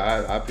got him.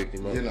 Yeah, I picked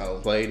him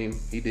up. Played him.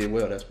 He did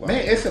well. That's why.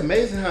 Man, it's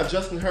amazing how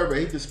Justin Herbert,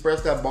 he just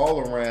spreads that ball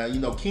around.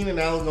 Keenan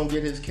Allen's gonna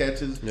get his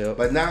catches,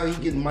 but now he's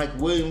getting Mike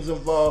Williams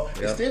involved.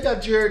 They still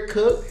got Jared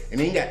Cook, and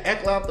then you got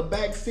Eckler out the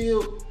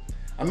backfield.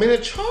 I mean, the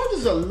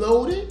Chargers are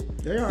loaded.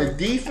 They are. The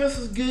defense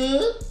is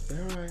good.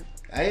 They're all right.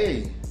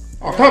 Hey,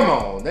 come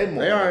on, they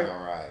more than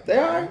all right. They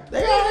are.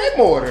 They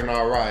more than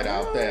all right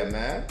out there,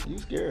 man. You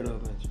scared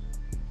of them?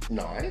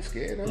 No, I ain't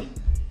scared of them.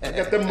 I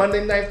got the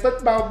Monday Night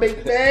Football,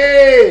 big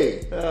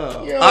day.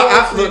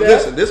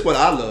 Listen, this is what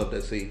I love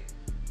to see.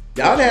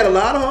 Y'all had a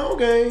lot of home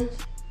games.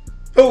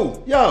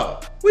 Who?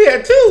 Y'all. We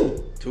had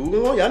 2.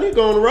 2-1. Y'all need to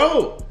go on the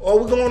road.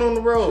 Oh, we're going on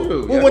the road.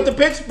 Shoot, we went to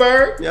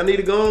Pittsburgh. Y'all need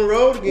to go on the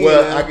road again.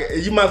 Well,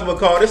 you might as well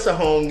call this a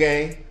home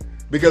game.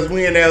 Because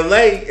we in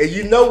LA,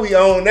 and we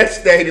own that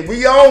stadium.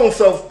 We own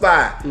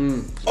SoFi.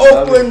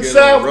 Oakland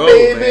South,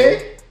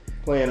 baby.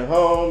 playing at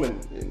home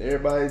and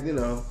everybody, you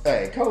know.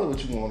 Hey, call it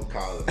what you want to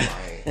call it,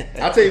 man.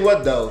 I'll tell you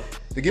what though,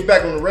 to get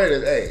back on the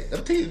Raiders, hey,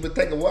 them teams been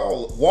taking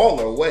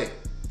Waller away.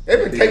 They've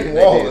been taking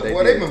Waller.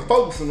 They've been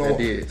focusing on.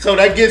 So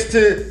that gets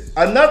to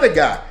another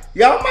guy.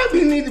 Y'all might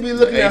need to be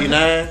looking at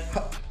 89.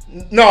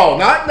 No,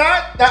 not.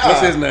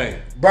 What's his name?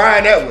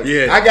 Bryan Edwards.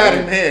 Yeah, I got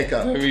him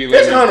handcuffed.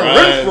 It's Hunter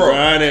Renfrow.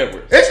 Bryan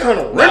Edwards. It's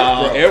Hunter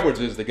Renfrow. Edwards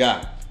is the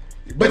guy.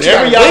 But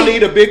whenever y'all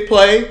need a big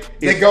play,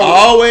 it's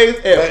always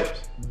Edwards.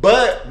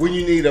 But when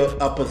you need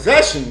a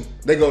possession,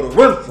 they go to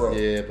Renfrow.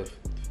 Yeah, but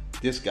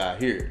this guy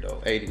here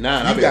though,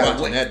 89. I've been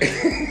watching that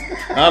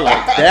dude. I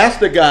like that's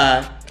the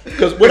guy.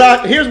 Because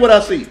here's what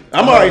I see.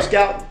 I'm already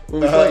scouting.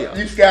 When we play y'all.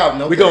 You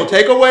scouting? Okay. We're gonna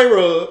take away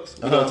Ruggs.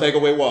 We're gonna take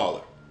away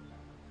Waller.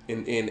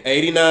 In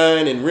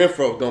 89 and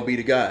Renfrow gonna be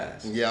the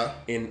guys. Yeah.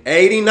 In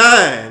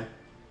 89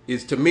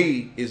 is to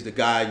me is the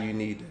guy you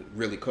need to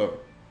really cover.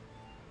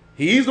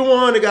 He's the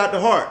one that got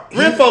the heart.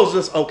 Renfro's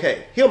just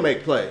okay. He'll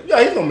make plays.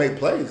 Yeah, he's gonna make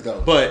plays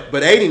though. But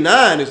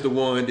 89 is the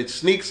one that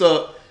sneaks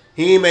up.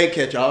 He may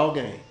catch all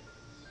game.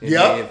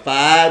 Yeah.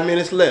 5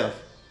 minutes left.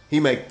 He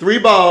make catch 3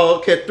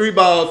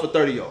 balls for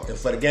 30 yards. And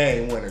for the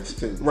game winners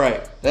too.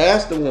 Right.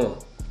 That's the one.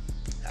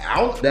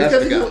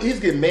 Because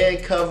he's getting man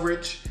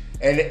coverage.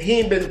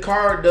 And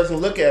Carr doesn't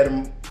look at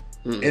him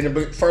in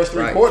the first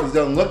 3 quarters.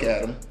 Doesn't look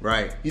at him.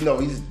 Right. You know,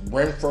 he's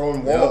Renfrow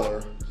and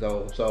Waller.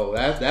 Yep. So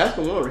that's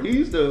the one.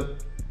 He's the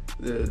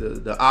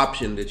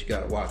option that you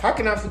got to watch. How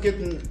can I forget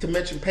to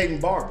mention Peyton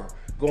Barber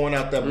going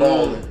out there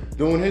balling,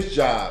 doing his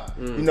job?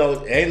 You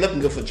know, it ain't looking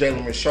good for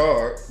Jalen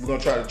Richard. We're gonna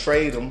try to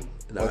trade him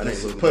or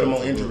just put him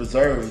on injured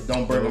reserve.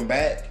 Don't bring him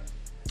back.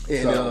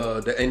 And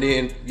and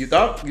then you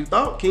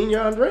thought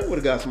Kenyon Drake would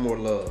have got some more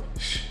love.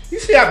 You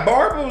see how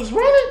Barber was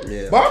running?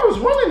 Yeah. Barber was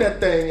running that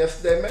thing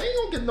yesterday, man. He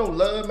don't get no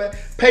love, man.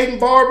 Peyton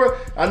Barber,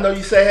 I know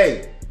you say,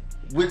 hey,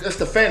 it's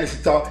the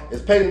fantasy talk.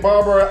 Is Peyton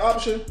Barber an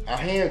option? I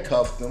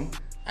handcuffed him.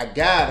 I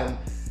got him.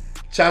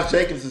 Josh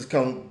Jacobs is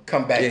come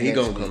back. Yeah, he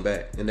gonna come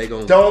back, and they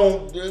gonna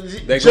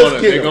they're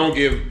gonna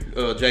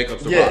give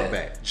Jacobs the rock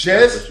back.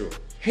 Just for sure.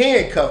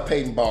 Handcuff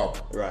Peyton Barber.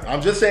 Right.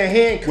 I'm just saying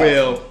handcuff.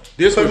 Well,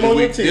 this was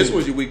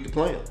your week to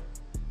play him.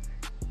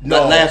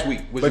 No, last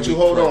week. But you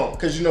hold on,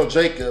 because you know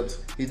Jacobs,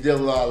 he did a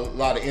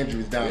lot of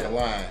injuries down the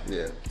line.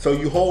 Yeah. So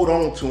you hold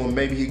on to him.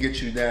 Maybe he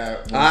get you down.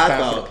 I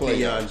thought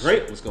Kenyon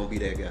Drake was gonna be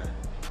that guy,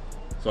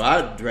 so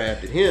I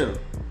drafted him.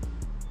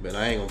 But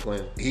I ain't gonna play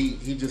him.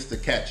 He just the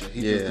catcher.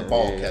 He's just the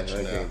ball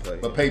catcher now.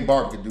 But Peyton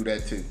Barber can do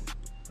that too.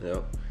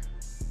 Yep.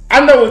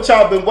 I know what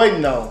y'all been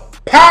waiting on.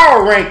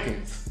 Power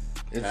rankings.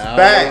 It's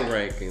back.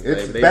 Rankings.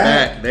 It's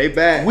back. They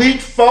back. Week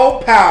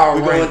 4 power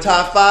rankings. We're going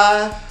top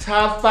 5.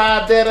 Top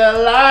 5 dead or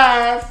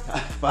alive. Top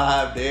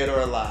 5 dead or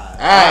alive.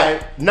 All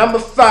right. Number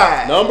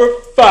 5. Who you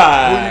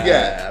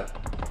got?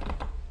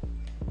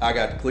 I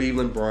got the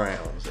Cleveland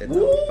Browns at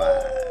number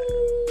 5.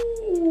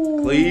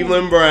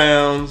 Cleveland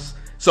Browns.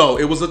 So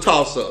it was a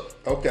toss-up.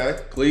 Okay.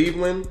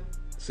 Cleveland,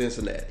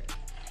 Cincinnati.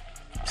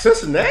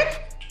 Cincinnati?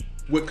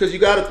 Because you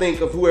got to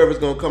think of whoever's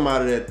going to come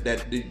out of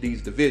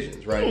these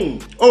divisions,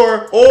 right?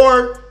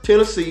 Or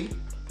Tennessee.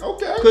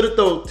 Okay. Could have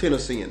thrown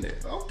Tennessee in there.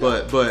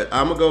 Okay. But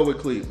I'm gonna go with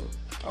Cleveland.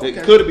 Okay.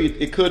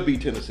 It could be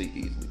Tennessee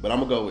easily, but I'm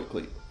gonna go with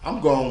Cleveland.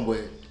 I'm going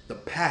with the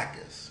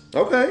Packers.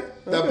 Okay.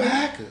 The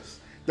Packers.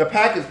 The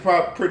Packers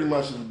pretty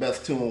much is the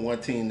best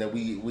 2-1 team that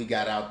we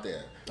got out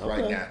there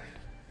right now.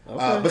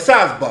 Okay.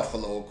 Besides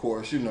Buffalo, of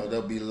course, you know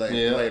they'll be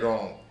later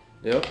on.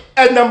 Yep.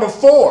 At number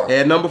 4.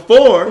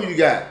 Who you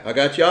got? I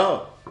got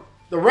y'all.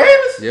 The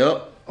Ravens?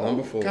 Yep.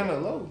 Number 4. Kind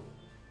of low.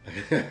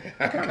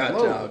 I got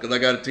y'all because I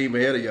got a team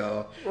ahead of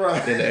y'all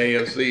in the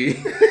AFC.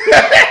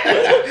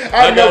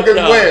 I know good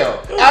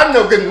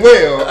and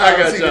well. I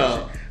got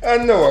y'all. I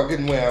know good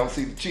and well. I don't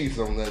see the Chiefs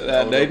on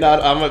that. They not.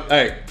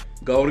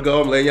 Go.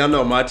 I'm letting y'all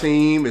know my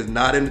team is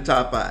not in the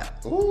top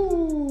 5.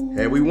 Ooh.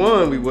 Had we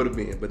won, we would have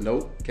been, but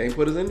nope, can't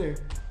put us in there.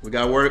 We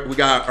got to work. We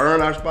got to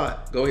earn our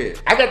spot. Go ahead.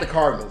 I got the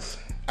Cardinals.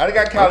 I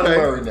got Kyler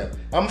Murray now.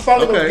 I'm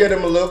finally going to give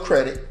him a little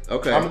credit.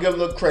 Okay. I'm going to give him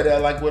a little credit. I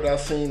like what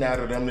I've seen out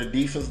of them. The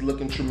defense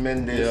looking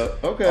tremendous.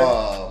 Yeah.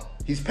 Okay.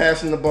 He's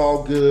passing the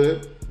ball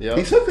good. Yep.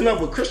 He's hooking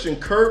up with Christian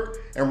Kirk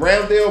and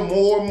Ramsdale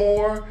more and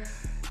more.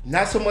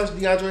 Not so much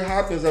DeAndre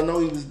Hopkins. I know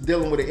he was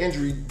dealing with an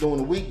injury during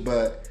the week,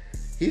 but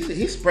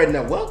he's spreading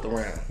that wealth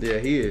around. Yeah,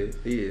 he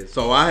is.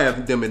 So I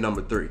have them at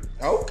number 3.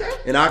 Okay.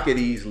 And I could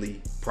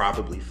easily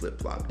probably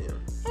flip-flop them.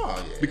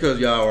 Oh, yeah. Because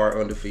y'all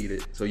are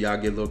undefeated, so y'all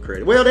get a little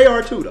credit. Well, they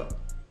are too, though.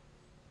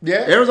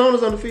 Yeah,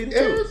 Arizona's undefeated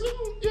too.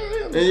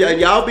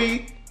 And y'all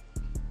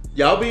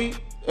beat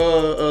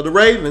the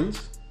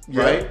Ravens,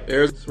 right?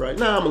 Arizona's right.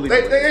 Nah, I'm gonna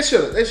leave. They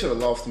should have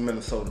lost to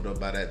Minnesota though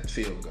by that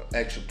field goal,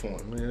 extra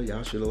point. Well,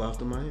 y'all should have lost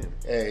to Miami.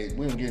 Hey,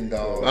 we ain't getting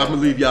dog. I'm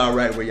gonna leave y'all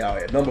right where y'all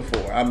at. Number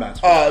 4. I'm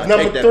not.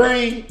 Number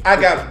 3, I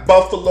got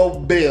Buffalo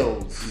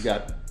Bills. You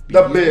got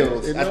the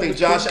Bills. I think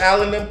Josh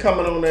Allen them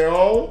coming on their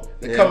own.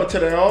 They're coming to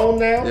their own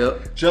now.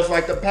 Yep. Just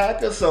like the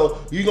Packers.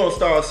 So you're gonna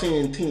start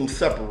seeing teams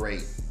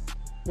separate.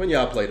 When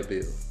y'all play the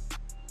Bills?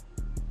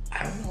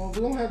 I don't know. We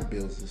don't have the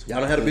Bills this week.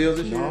 Y'all don't have the Bills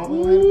this year? No, we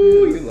don't have the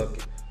Bills. You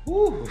lucky.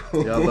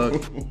 Y'all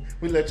lucky.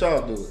 We let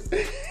y'all do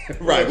it.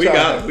 Right, we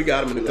got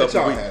them in a couple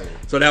of weeks.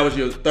 So that was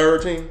your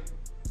third team?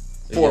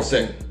 Fourth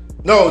team.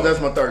 No, that's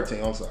my third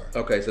team. I'm sorry.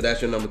 Okay, so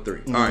that's your number 3.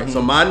 Mm-hmm. All right,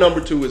 so my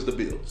number 2 is the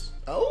Bills.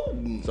 Oh.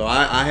 So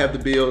I have the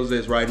Bills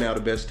as right now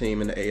the best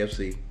team in the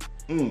AFC.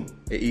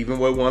 Even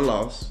with one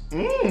loss.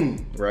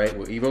 Right?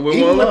 Well, even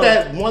with one loss.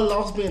 That one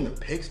loss being the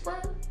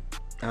Pittsburgh?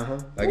 I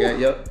got,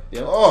 yep.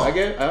 Oh. I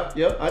get,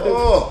 yep, I do.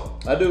 Oh.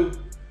 I do.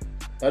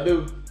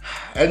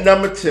 And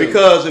number 2.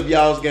 Because of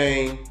y'all's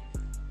game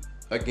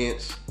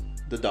against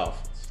the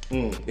Dolphins.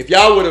 If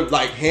y'all would have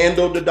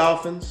handled the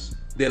Dolphins,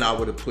 then I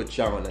would have put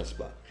y'all in that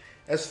spot.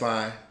 That's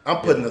fine. I'm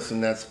putting us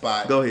in that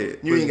spot. Go ahead.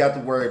 You ain't got to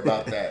worry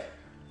about that.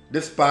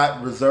 This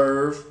spot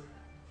reserved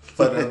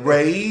for the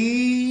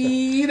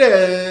Raiders.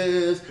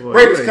 Boy,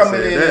 Raiders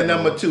coming in at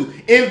number 2.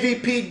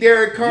 MVP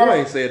Derek Carr. You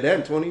ain't said that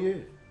in 20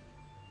 years.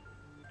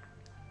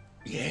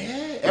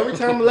 Yeah. Every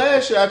time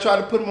last year I tried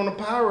to put them on the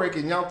power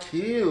ranking, y'all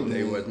killed me.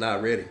 They was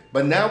not ready.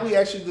 But now we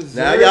actually deserve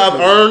Now y'all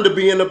have earned to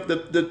be in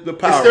the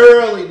power. It's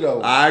early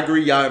though. I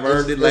agree. Y'all have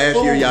earned it.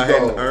 Last year y'all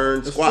hadn't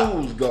earned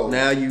squat.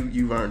 Now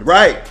you've earned it.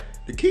 Right.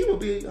 The key will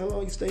be how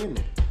long you stay in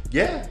there.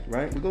 Yeah.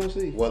 Right? We're going to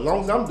see. Well, as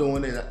long as I'm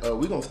doing it,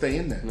 we're going to stay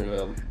in there.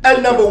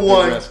 At number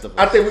 1,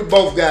 I think we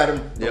both got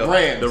them. The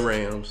Rams. The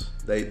Rams.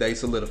 They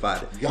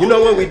solidified it. You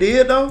know what we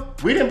did, though?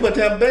 We didn't put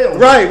Tampa Bay on.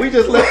 Right. We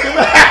just left them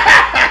out.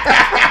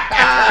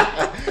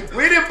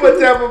 We didn't put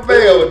Tampa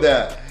Bay on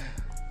that.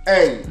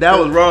 Hey. That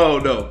was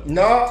wrong, though.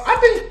 No, I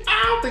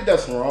don't think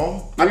that's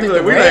wrong. I think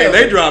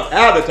they dropped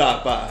out of the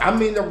top 5. I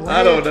mean, the Rams.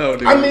 I don't know,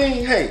 dude. I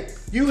mean, hey,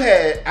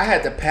 I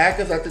had the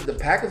Packers. I think the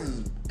Packers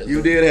is.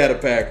 You did have the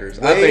Packers.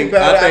 I think the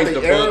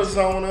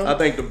Arizona. Bucks. I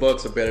think the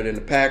Bucks are better than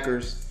the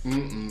Packers,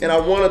 and I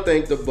want to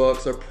think the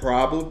Bucks are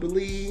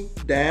probably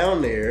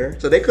down there.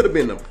 So they could have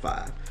been number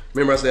 5.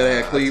 Remember I said I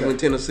had Cleveland,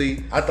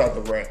 Tennessee. I thought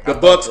the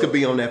Bucks could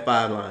be on that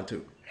 5 line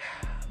too.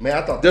 Man,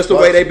 I thought just the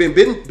way they've been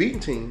beating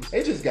teams.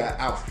 They just got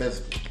out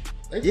physical.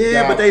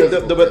 Yeah, but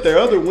their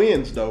other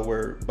wins though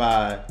were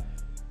by,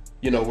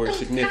 were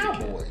significant.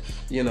 Cowboys.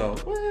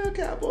 Well,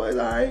 Cowboys,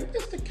 all right.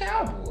 It's the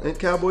Cowboys. And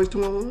Cowboys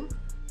 2-1.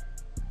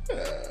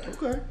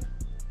 Okay.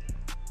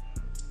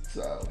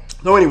 So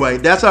anyway,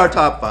 that's our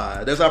top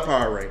 5. That's our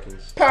power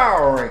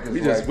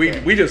rankings. We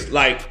just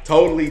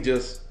totally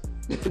just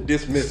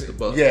dismissed the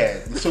Bucks. Yeah,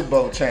 the Super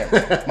Bowl champ.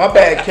 My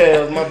bad,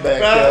 Kels.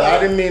 I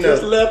didn't mean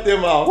just left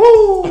them off.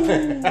 Woo! All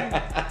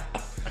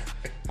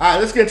right,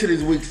 let's get to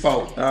this week 4.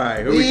 All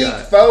right, who we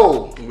got?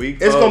 Week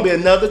 4. It's gonna be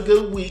another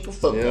good week of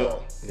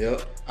football.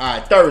 Yep. All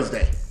right,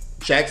 Thursday,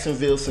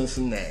 Jacksonville,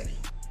 Cincinnati.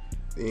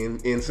 In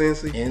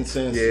Cincy? In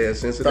Cincy. Yeah,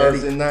 Cincinnati.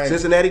 Thursday night.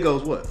 Cincinnati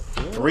goes what?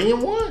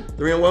 3-1.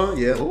 3-1,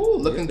 yeah. Ooh,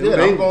 looking good.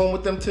 I'm going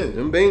with them too.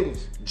 Them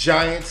Bengals.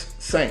 Giants,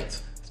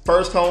 Saints.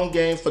 First home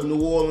game for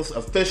New Orleans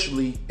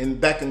officially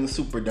back in the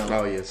Superdome.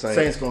 Oh yeah,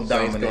 Saints gonna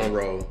dominate. Saints gonna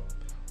roll.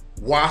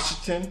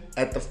 Washington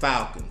at the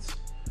Falcons.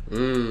 I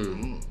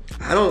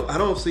don't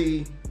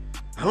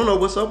know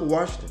what's up with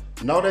Washington.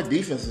 No, their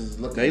defense is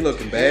looking. They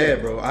looking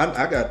bad, bro.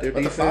 I got their defense.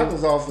 But the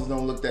Falcons' offense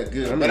don't look that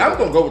good. But I'm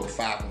gonna go with the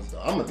Falcons,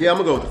 though. I'm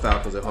gonna go with the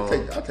Falcons at home. I'll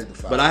take the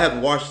Falcons. But I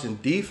have Washington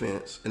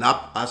defense, and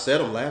I said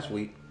them last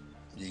week.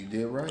 You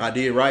did right. I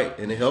did right,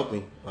 and it helped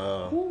me.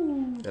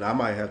 And I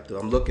might have to.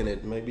 I'm looking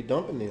at maybe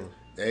dumping them.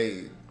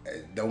 Hey,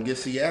 don't get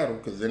Seattle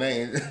because it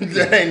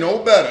ain't no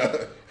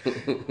better.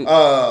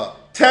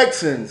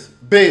 Texans,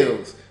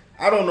 Bills.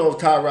 I don't know if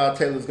Tyrod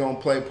Taylor's going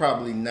to play.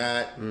 Probably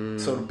not.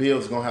 So the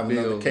Bills going to have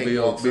another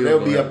cakewalk. So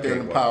they'll be up there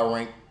in the power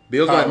rank.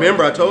 Bills.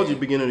 Remember, I told you at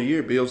the beginning of the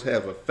year, Bills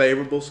have a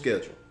favorable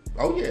schedule.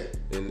 Oh, yeah.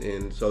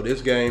 And so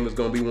this game is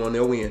going to be one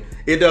they'll win.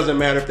 It doesn't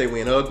matter if they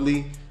win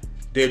ugly.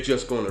 They're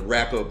just going to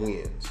rack up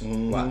wins.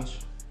 Watch.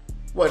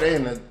 Well, they're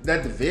in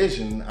that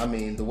division. I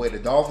mean, the way the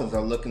Dolphins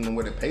are looking and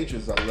where the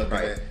Patriots are looking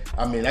at.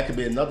 I mean, that could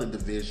be another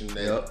division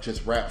that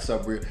just wraps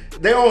up real.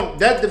 They're on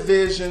that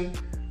division.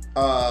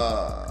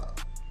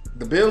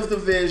 The Bills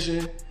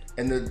division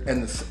and the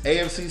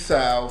AFC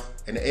South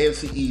and the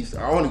AFC East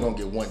are only gonna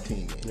get one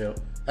team in. Yep.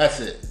 That's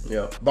it.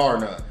 Yep. Bar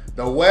none.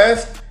 The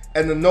West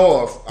and the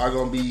North are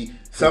gonna be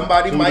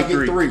somebody might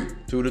get 3.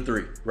 2 to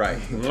 3. Right.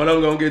 One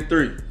of them gonna get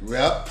 3.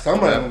 Yep.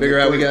 Somebody gonna figure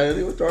out we gotta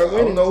do.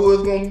 I don't know who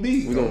it's gonna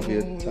be. We're gonna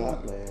get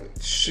top, man.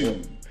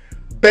 Shoot.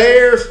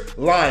 Bears,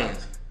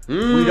 Lions.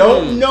 We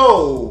don't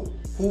know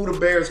who the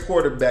Bears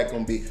quarterback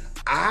gonna be.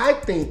 I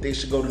think they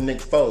should go to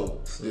Nick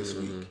Foles this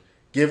week.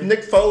 Give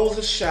Nick Foles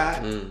a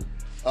shot. And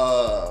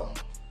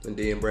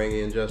then bring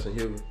in Justin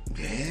Herbert.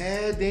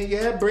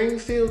 Bring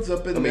Fields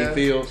up in there.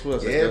 Fields.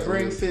 What's that?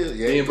 Bring Fields.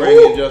 Yeah. Then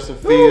bring in Justin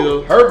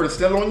Fields. Herbert's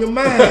still on your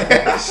mind.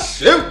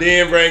 Shoot.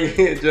 Then bring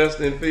in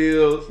Justin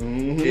Fields.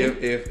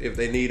 If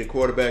they need a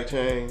quarterback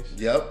change.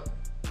 Yep.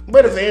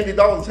 But if Andy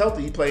Dalton's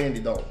healthy, you play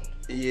Andy Dalton.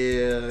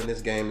 Yeah, and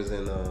this game is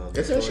in.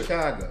 It's in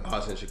Chicago. Oh,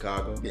 it's in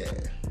Chicago. Yeah.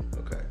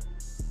 Okay.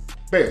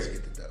 Bears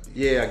get the W.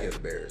 Yeah, I get the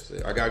Bears.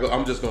 I gotta go.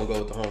 I'm just gonna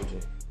go with the home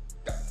team.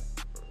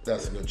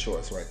 That's a good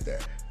choice right there.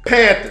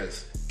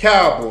 Panthers,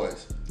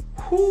 Cowboys.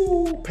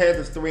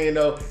 Panthers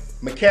 3-0.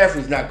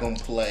 McCaffrey's not gonna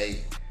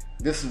play.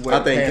 This is where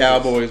I think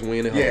Cowboys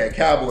win at home. Yeah,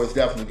 Cowboys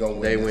definitely gonna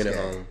win. They win at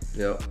home.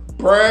 Yep.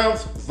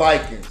 Browns,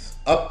 Vikings,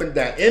 up and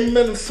down in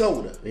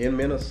Minnesota. In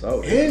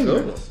Minnesota.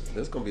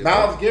 This gonna be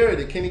Myles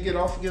Garrett. Can he get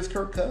off against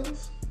Kirk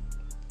Cousins?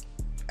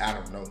 I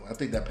don't know. I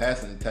think that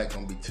passing attack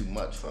gonna be too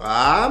much for him.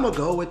 I'm gonna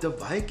go with the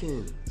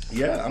Vikings.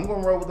 Yeah, I'm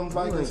gonna roll with them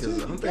Vikings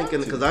too. I'm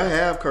thinking because I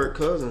have Kirk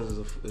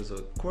Cousins as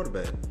a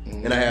quarterback,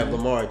 and I have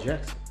Lamar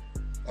Jackson.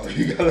 Oh,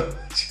 you got Lamar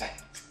Jackson.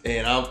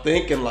 And I'm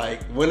thinking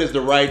like, when is the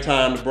right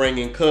time to bring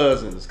in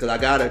Cousins? Because I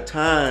got a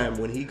time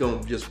when he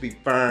gonna just be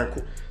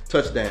firing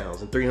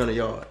touchdowns and 300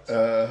 yards.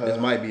 This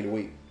might be the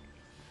week.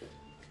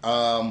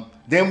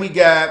 Then we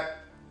got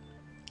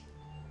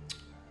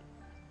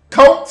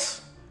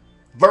Colts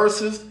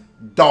versus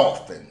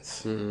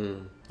Dolphins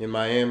in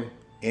Miami.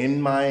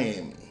 In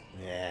Miami.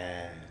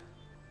 Yeah,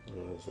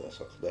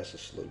 that's a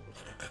sleeper.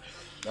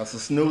 That's a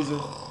snoozer.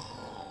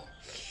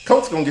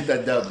 Colts gonna get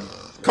that W.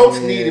 Colts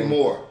needed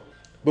more.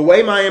 The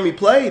way Miami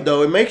played,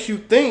 though, it makes you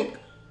think.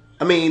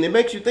 I mean, it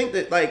makes you think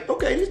that, like,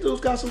 okay, these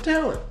dudes got some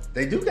talent.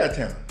 They do got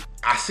talent.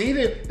 I see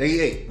them.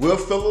 Will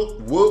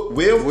Fuller's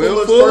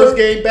first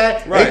game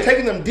back. Right. They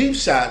taking them deep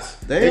shots.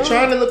 They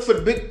trying to look for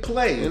the big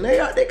play. And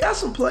they got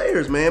some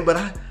players, man. But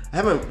I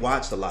haven't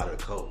watched a lot of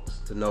the Colts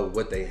to know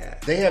what they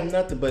have. They have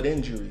nothing but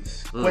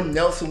injuries. When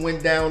Nelson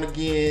went down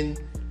again.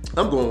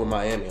 I'm going with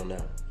Miami on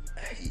that.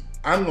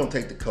 I'm going to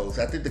take the Colts.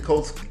 I think the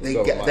Colts,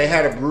 they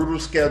had a brutal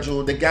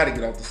schedule. They got to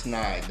get off the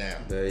snide now.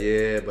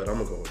 Yeah, but I'm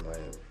going to go with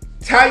Miami.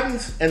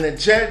 Titans and the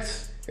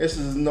Jets, this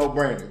is a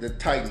no-brainer. The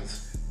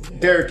Titans,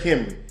 Derrick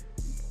Henry.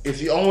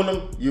 If you own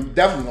them, you're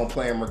definitely going to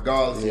play them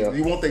regardless. If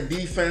you want their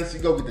defense, you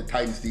go get the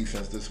Titans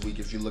defense this week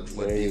if you're looking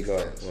for a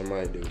defense. I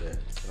might do that.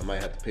 I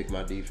might have to pick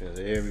my defense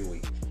every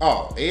week.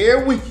 Oh,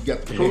 every week you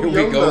got to prove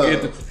your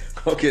love.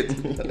 Go get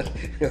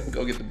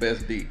the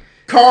best D.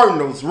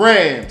 Cardinals,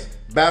 Rams.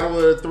 Battle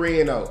of the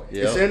 3-0.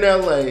 Yep. It's in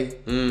LA.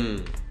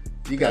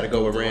 You got to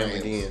go with Rams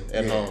again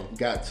at home.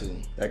 Got to.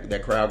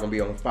 That crowd gonna be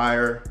on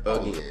fire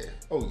again.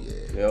 Oh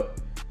yeah. Yep.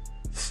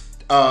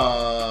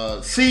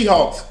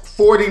 Seahawks,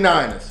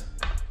 49ers.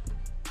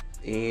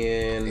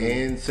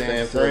 In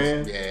San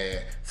Fran.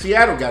 Yeah.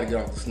 Seattle got to get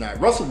off the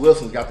snide. Russell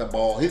Wilson's got the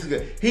ball. He's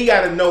good. He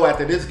got to know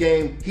after this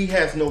game he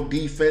has no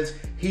defense.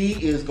 He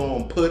is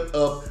going to put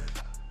up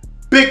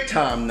big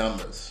time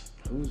numbers.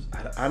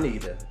 I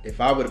need to. If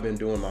I would have been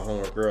doing my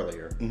homework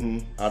earlier,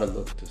 I'd have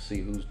looked to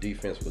see whose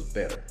defense was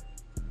better.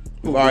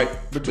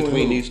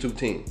 Between these two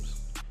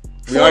teams,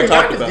 we already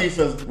talked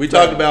about. We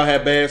talked about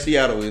how bad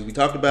Seattle is. We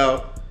talked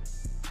about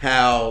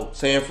how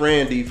San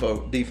Fran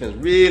defense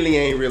really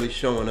ain't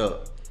showing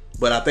up,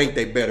 but I think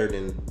they better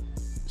than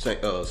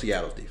Seattle's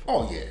defense.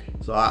 Oh yeah.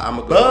 So I'm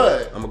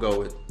gonna go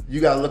with. You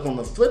gotta look on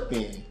the flip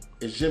end.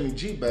 Is Jimmy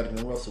G better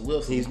than Russell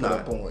Wilson? He's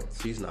not.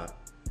 Points. He's not.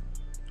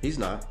 He's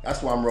not.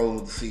 That's why I'm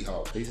rolling with the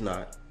Seahawks. He's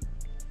not.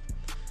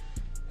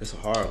 It's a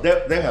hard one.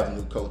 They have a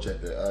new coach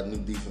at the new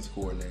defense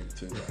coordinator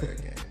too.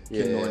 Right?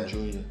 Ken Norton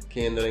Jr.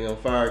 They gonna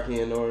fire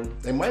Ken Norton?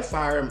 They might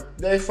fire him.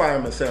 They fire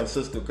him in San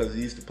Francisco because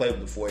he used to play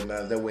with the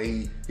 49ers. That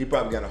way he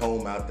probably got a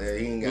home out there.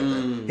 He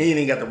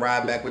ain't got the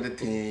ride back with the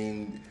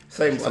team.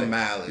 Save him some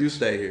mileage. You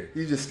stay here.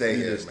 You just stay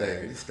here. You stay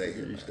here. You stay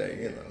here. You stay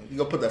here. You know, you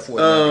go put that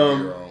 49er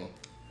gear on.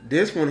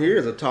 This one here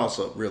is a toss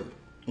up, really.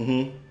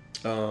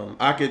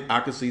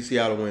 I could see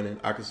Seattle winning.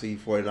 I could see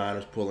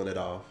 49ers pulling it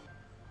off.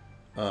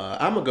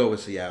 I'm gonna go with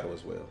Seattle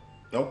as well.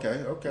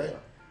 Okay. Yeah.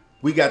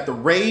 We got the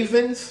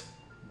Ravens,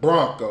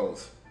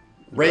 Broncos.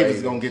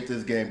 Ravens gonna get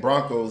this game.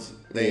 Broncos,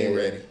 they ain't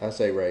ready. I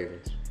say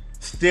Ravens.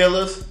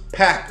 Steelers,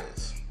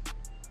 Packers.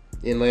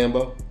 In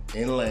Lambeau.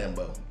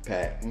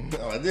 Pack.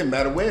 Oh, it didn't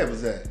matter where it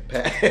was at.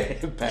 Pack.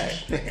 It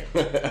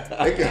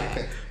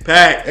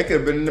could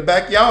have been in the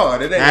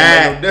backyard. It ain't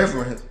made no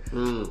difference.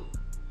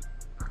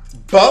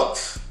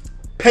 Bucks,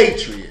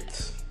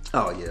 Patriots.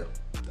 Oh yeah,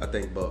 I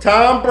think Bucks.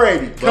 Tom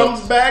Brady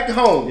comes back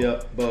home.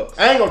 Yep, Bucks.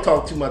 I ain't gonna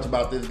talk too much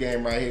about this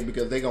game right here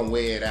because they gonna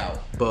wear it out.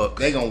 Bucks.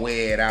 They gonna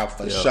wear it out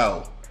for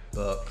sure.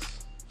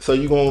 Bucks. So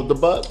you going with the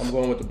Bucks? I'm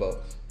going with the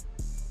Bucks.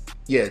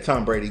 Yeah,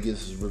 Tom Brady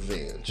gets his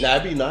revenge. Now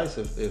it'd be nice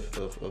if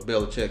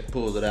Belichick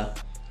pulls it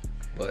out,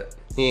 but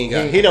he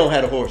don't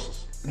have the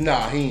horses.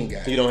 Nah, he ain't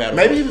got it. He don't have.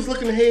 Maybe he was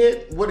looking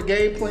ahead with a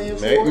game plan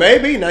for.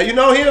 Maybe. Now you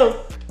know him.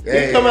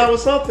 He come out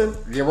with something.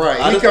 You're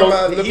right. He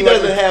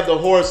doesn't have the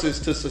horses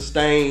to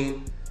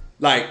sustain.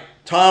 Like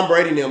Tom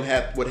Brady and them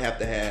would have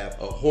to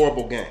have a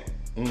horrible game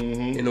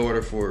in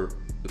order for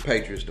the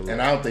Patriots to win.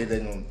 And I don't think they're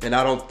going. And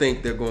I don't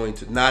think they're going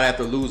to. Not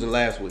after losing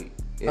last week.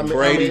 And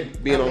Brady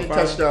being on fire. How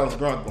many touchdowns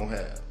Gronk gonna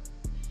have?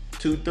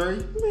 2, 3?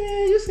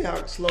 Man, you see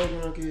how slow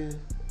Gronk is.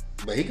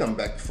 But he coming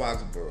back to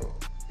Foxborough.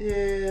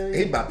 Yeah.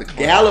 He about to climb.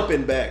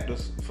 Galloping back to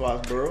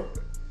Foxborough.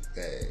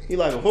 Hey. He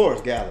like a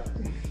horse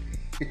galloping.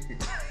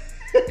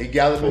 He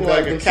galloping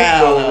like a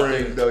cow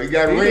ring though. He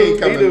got a ring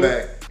coming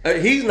back.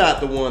 He's not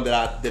the one that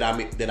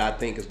I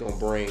think is gonna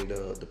bring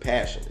the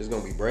passion. It's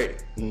gonna be Brady.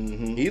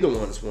 He's the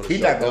one that's gonna.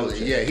 He not gonna.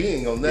 Yeah, he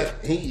ain't gonna.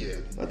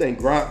 I think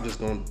Gronk just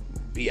gonna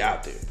be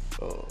out there.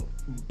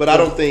 But I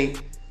don't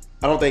think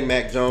I don't think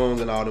Mac Jones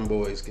and all them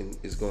boys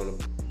is going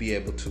to be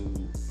able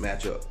to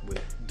match up with.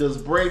 Does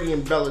Brady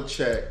and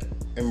Belichick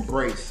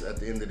embrace at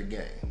the end of the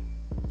game?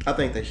 I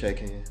think they shake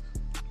hands.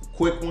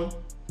 Quick one?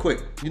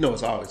 Quick. You know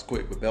it's always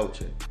quick with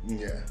Belichick.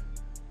 Yeah.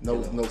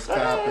 No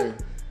stopping.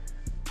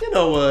 You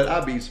know what?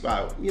 I be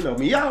spot. You know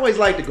me. I always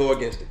like to go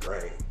against the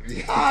grain.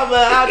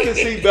 I can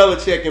see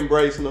Belichick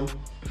embracing them.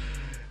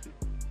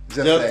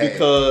 Just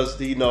because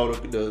the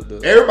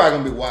everybody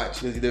gonna be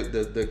watching.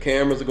 The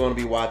cameras are gonna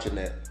be watching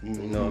that. You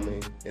know what I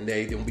mean? And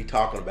they gonna be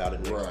talking about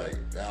it. Right.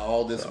 Now,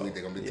 all this week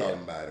they're gonna be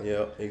talking about it.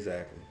 Yep,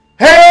 exactly.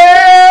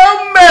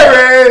 Hail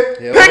Mary!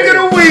 Pick of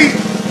the week!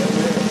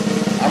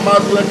 I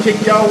might as well kick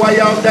y'all while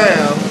y'all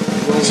down.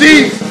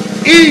 Chiefs,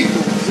 Eagles.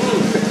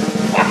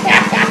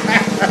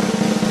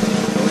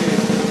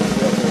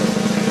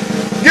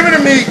 Give me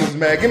them Eagles,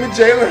 man. Give me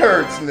Jalen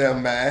Hurts now,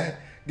 man.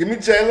 Give me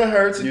Jalen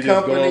Hurts and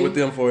company. You just going with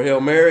them for a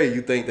Hail Mary, or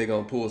you think they're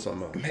going to pull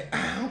something out? Man,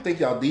 I don't think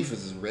y'all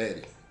defense is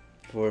ready.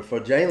 For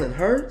Jalen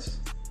Hurts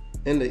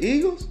and the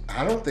Eagles?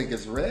 I don't think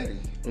it's ready.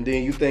 And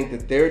then you think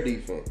that their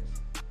defense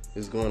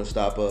is going to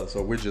stop us,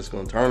 or we're just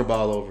going to turn the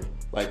ball over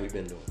like we've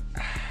been doing?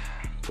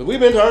 But we've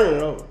been turning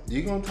it over.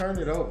 You're going to turn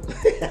it over.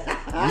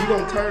 You're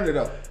going to turn it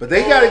over. But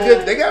they got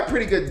a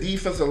pretty good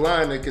defensive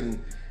line that can,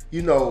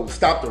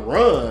 stop the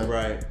run.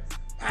 Right.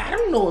 I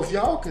don't know if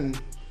y'all can.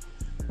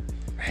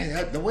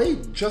 Man, the way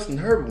Justin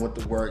Herbert went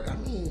to work, I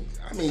mean,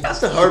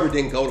 Justin Herbert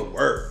didn't go to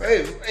work.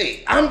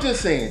 Hey, I'm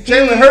just saying,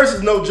 Jalen Hurts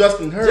is no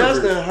Justin Herbert.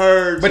 Justin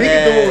Herbert, but he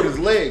can do it with his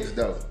legs,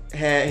 though.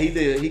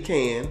 He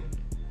can.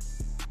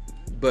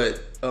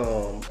 But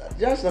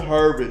Justin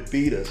Herbert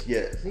beat us.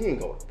 Yes, he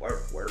ain't go to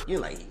work. You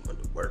like he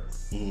went to work.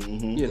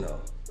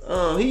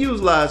 Mm-hmm. He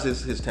utilized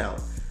his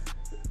talent.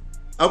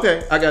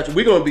 Okay, I got you.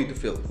 We're gonna beat the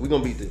Phillies. We're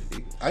gonna beat the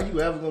Eagles. Are you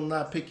ever gonna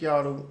not pick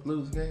y'all to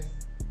lose the game?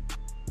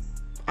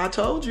 I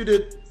told you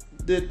that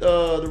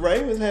the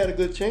Ravens had a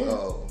good chance.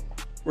 Oh.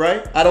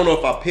 Right? I don't know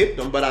if I picked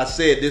them, but I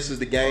said this is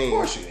the game. Of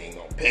course you ain't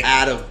gonna pick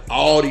out of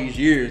all these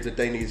years that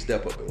they need to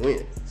step up and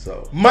win.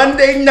 So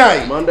Monday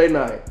night.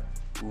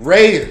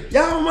 Raiders.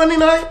 Y'all Monday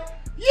night?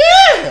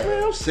 Yeah.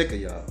 Man, I'm sick of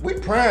y'all. We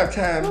prime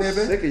time, baby. I'm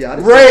sick of y'all.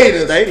 This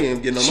Raiders.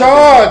 Stadium getting on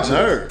Chargers. my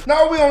nerves.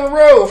 No, we on the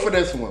road for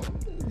this one.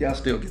 Y'all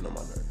still getting on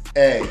my nerves.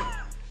 Hey.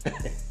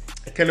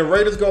 Can the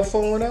Raiders go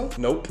 4-0?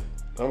 Nope.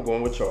 I'm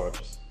going with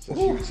Chargers.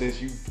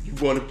 Since you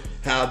wanted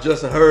how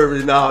Justin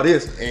Herbert and all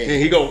this, and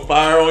he gonna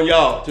fire on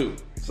y'all too.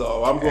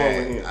 So I'm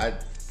going with him.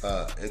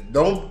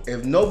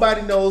 If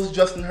nobody knows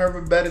Justin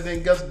Herbert better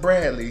than Gus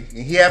Bradley, and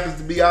he happens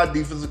to be our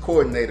defensive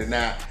coordinator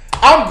now,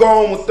 I'm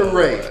going with the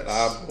Raiders.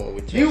 I'm going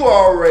with you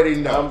already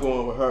know. I'm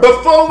going with her.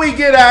 Before we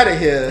get out of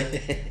here,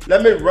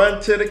 let me run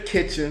to the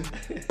kitchen,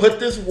 put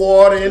this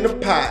water in the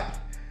pot,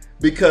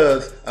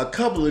 because a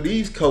couple of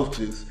these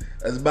coaches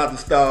is about to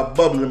start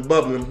bubbling.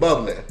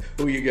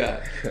 Who you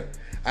got?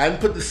 I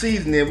didn't put the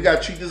seasoning in. We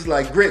got to treat this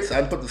like grits.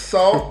 I didn't put the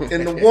salt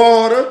in the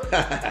water,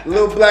 a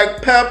little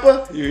black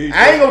pepper. I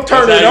ain't going to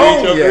turn it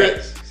on yet.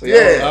 Grits? So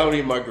I don't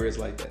eat my grits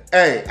like that.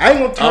 Hey, I ain't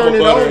going to turn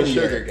it on yet. I'm a butter and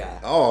sugar guy.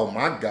 Oh,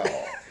 my God.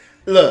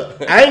 Look,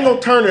 I ain't going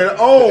to turn it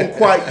on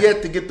quite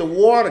yet to get the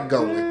water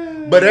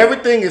going. But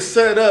everything is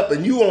set up,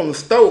 and you on the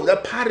stove.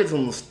 That pot is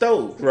on the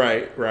stove.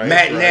 Right.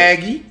 Matt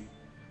Nagy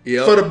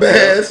for the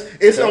Bears.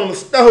 It's on the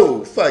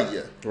stove for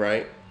you.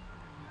 Right.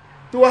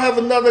 Do I have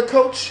another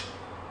coach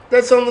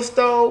that's on the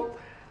stove?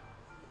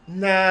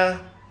 Nah,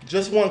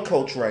 just one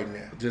coach right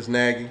now. Just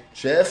Nagy?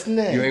 Just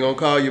Nagy. You ain't gonna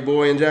call your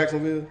boy in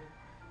Jacksonville?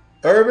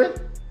 Urban?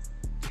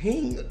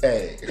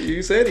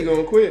 You said he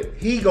gonna quit.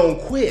 He gonna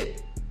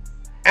quit.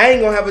 I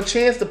ain't gonna have a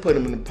chance to put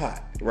him in the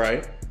pot.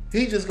 Right.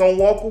 He just gonna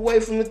walk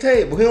away from the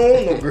table. He don't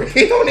want no grits.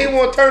 He don't even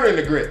want to turn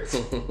into grits. He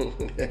don't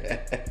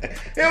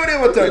even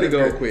want to turn into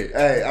grits. Quit.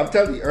 Hey, I'm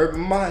telling you, Urban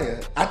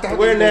Meyer. I thought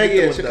where Nagy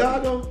in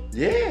Chicago?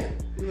 Yeah.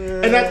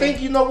 And I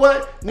think, you know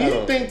what?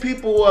 You think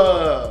people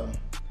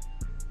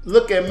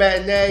look at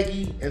Matt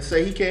Nagy and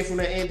say he came from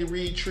the Andy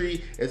Reid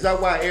tree? Is that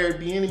why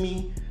Eric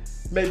Bieniemy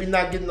maybe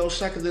not getting no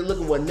shot? Because they're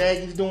looking what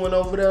Nagy's doing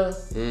over there?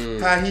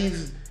 How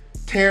he's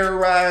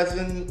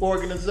terrorizing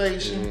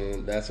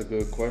organization? That's a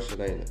good question,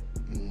 ain't it?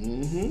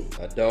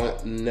 Mm-hmm. I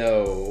don't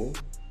know.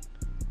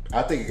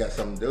 I think it got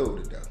something to do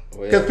with it,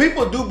 though. Because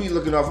people do be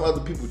looking off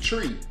other people's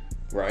tree.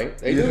 Right.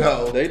 They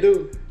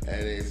do.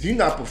 And if you're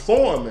not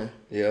performing...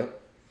 Yeah.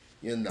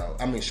 Sean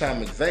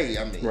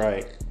McVay,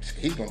 right.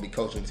 He's gonna be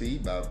coaching till he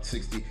about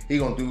 60. He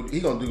gonna do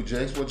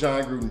just what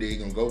John Gruden did. He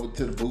gonna go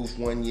to the booth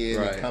one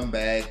year and come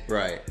back.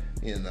 Right.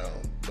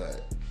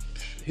 But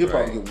he'll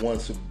probably get one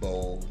Super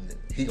Bowl.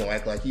 He gonna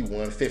act like he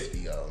won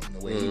 50 of them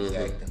the way he was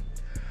acting.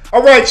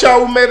 All right,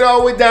 y'all, we made it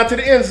all the way down to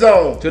the end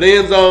zone.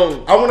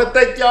 I want to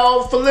thank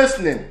y'all for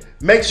listening.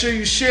 Make sure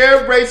you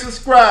share, rate,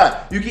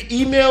 subscribe. You can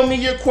email me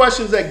your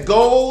questions at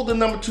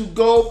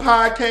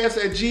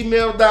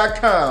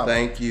gold@gmail.com.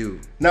 Thank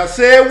you. Now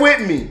say it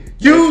with me.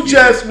 You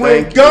just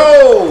went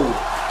gold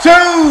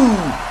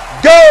to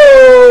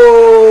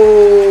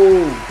gold.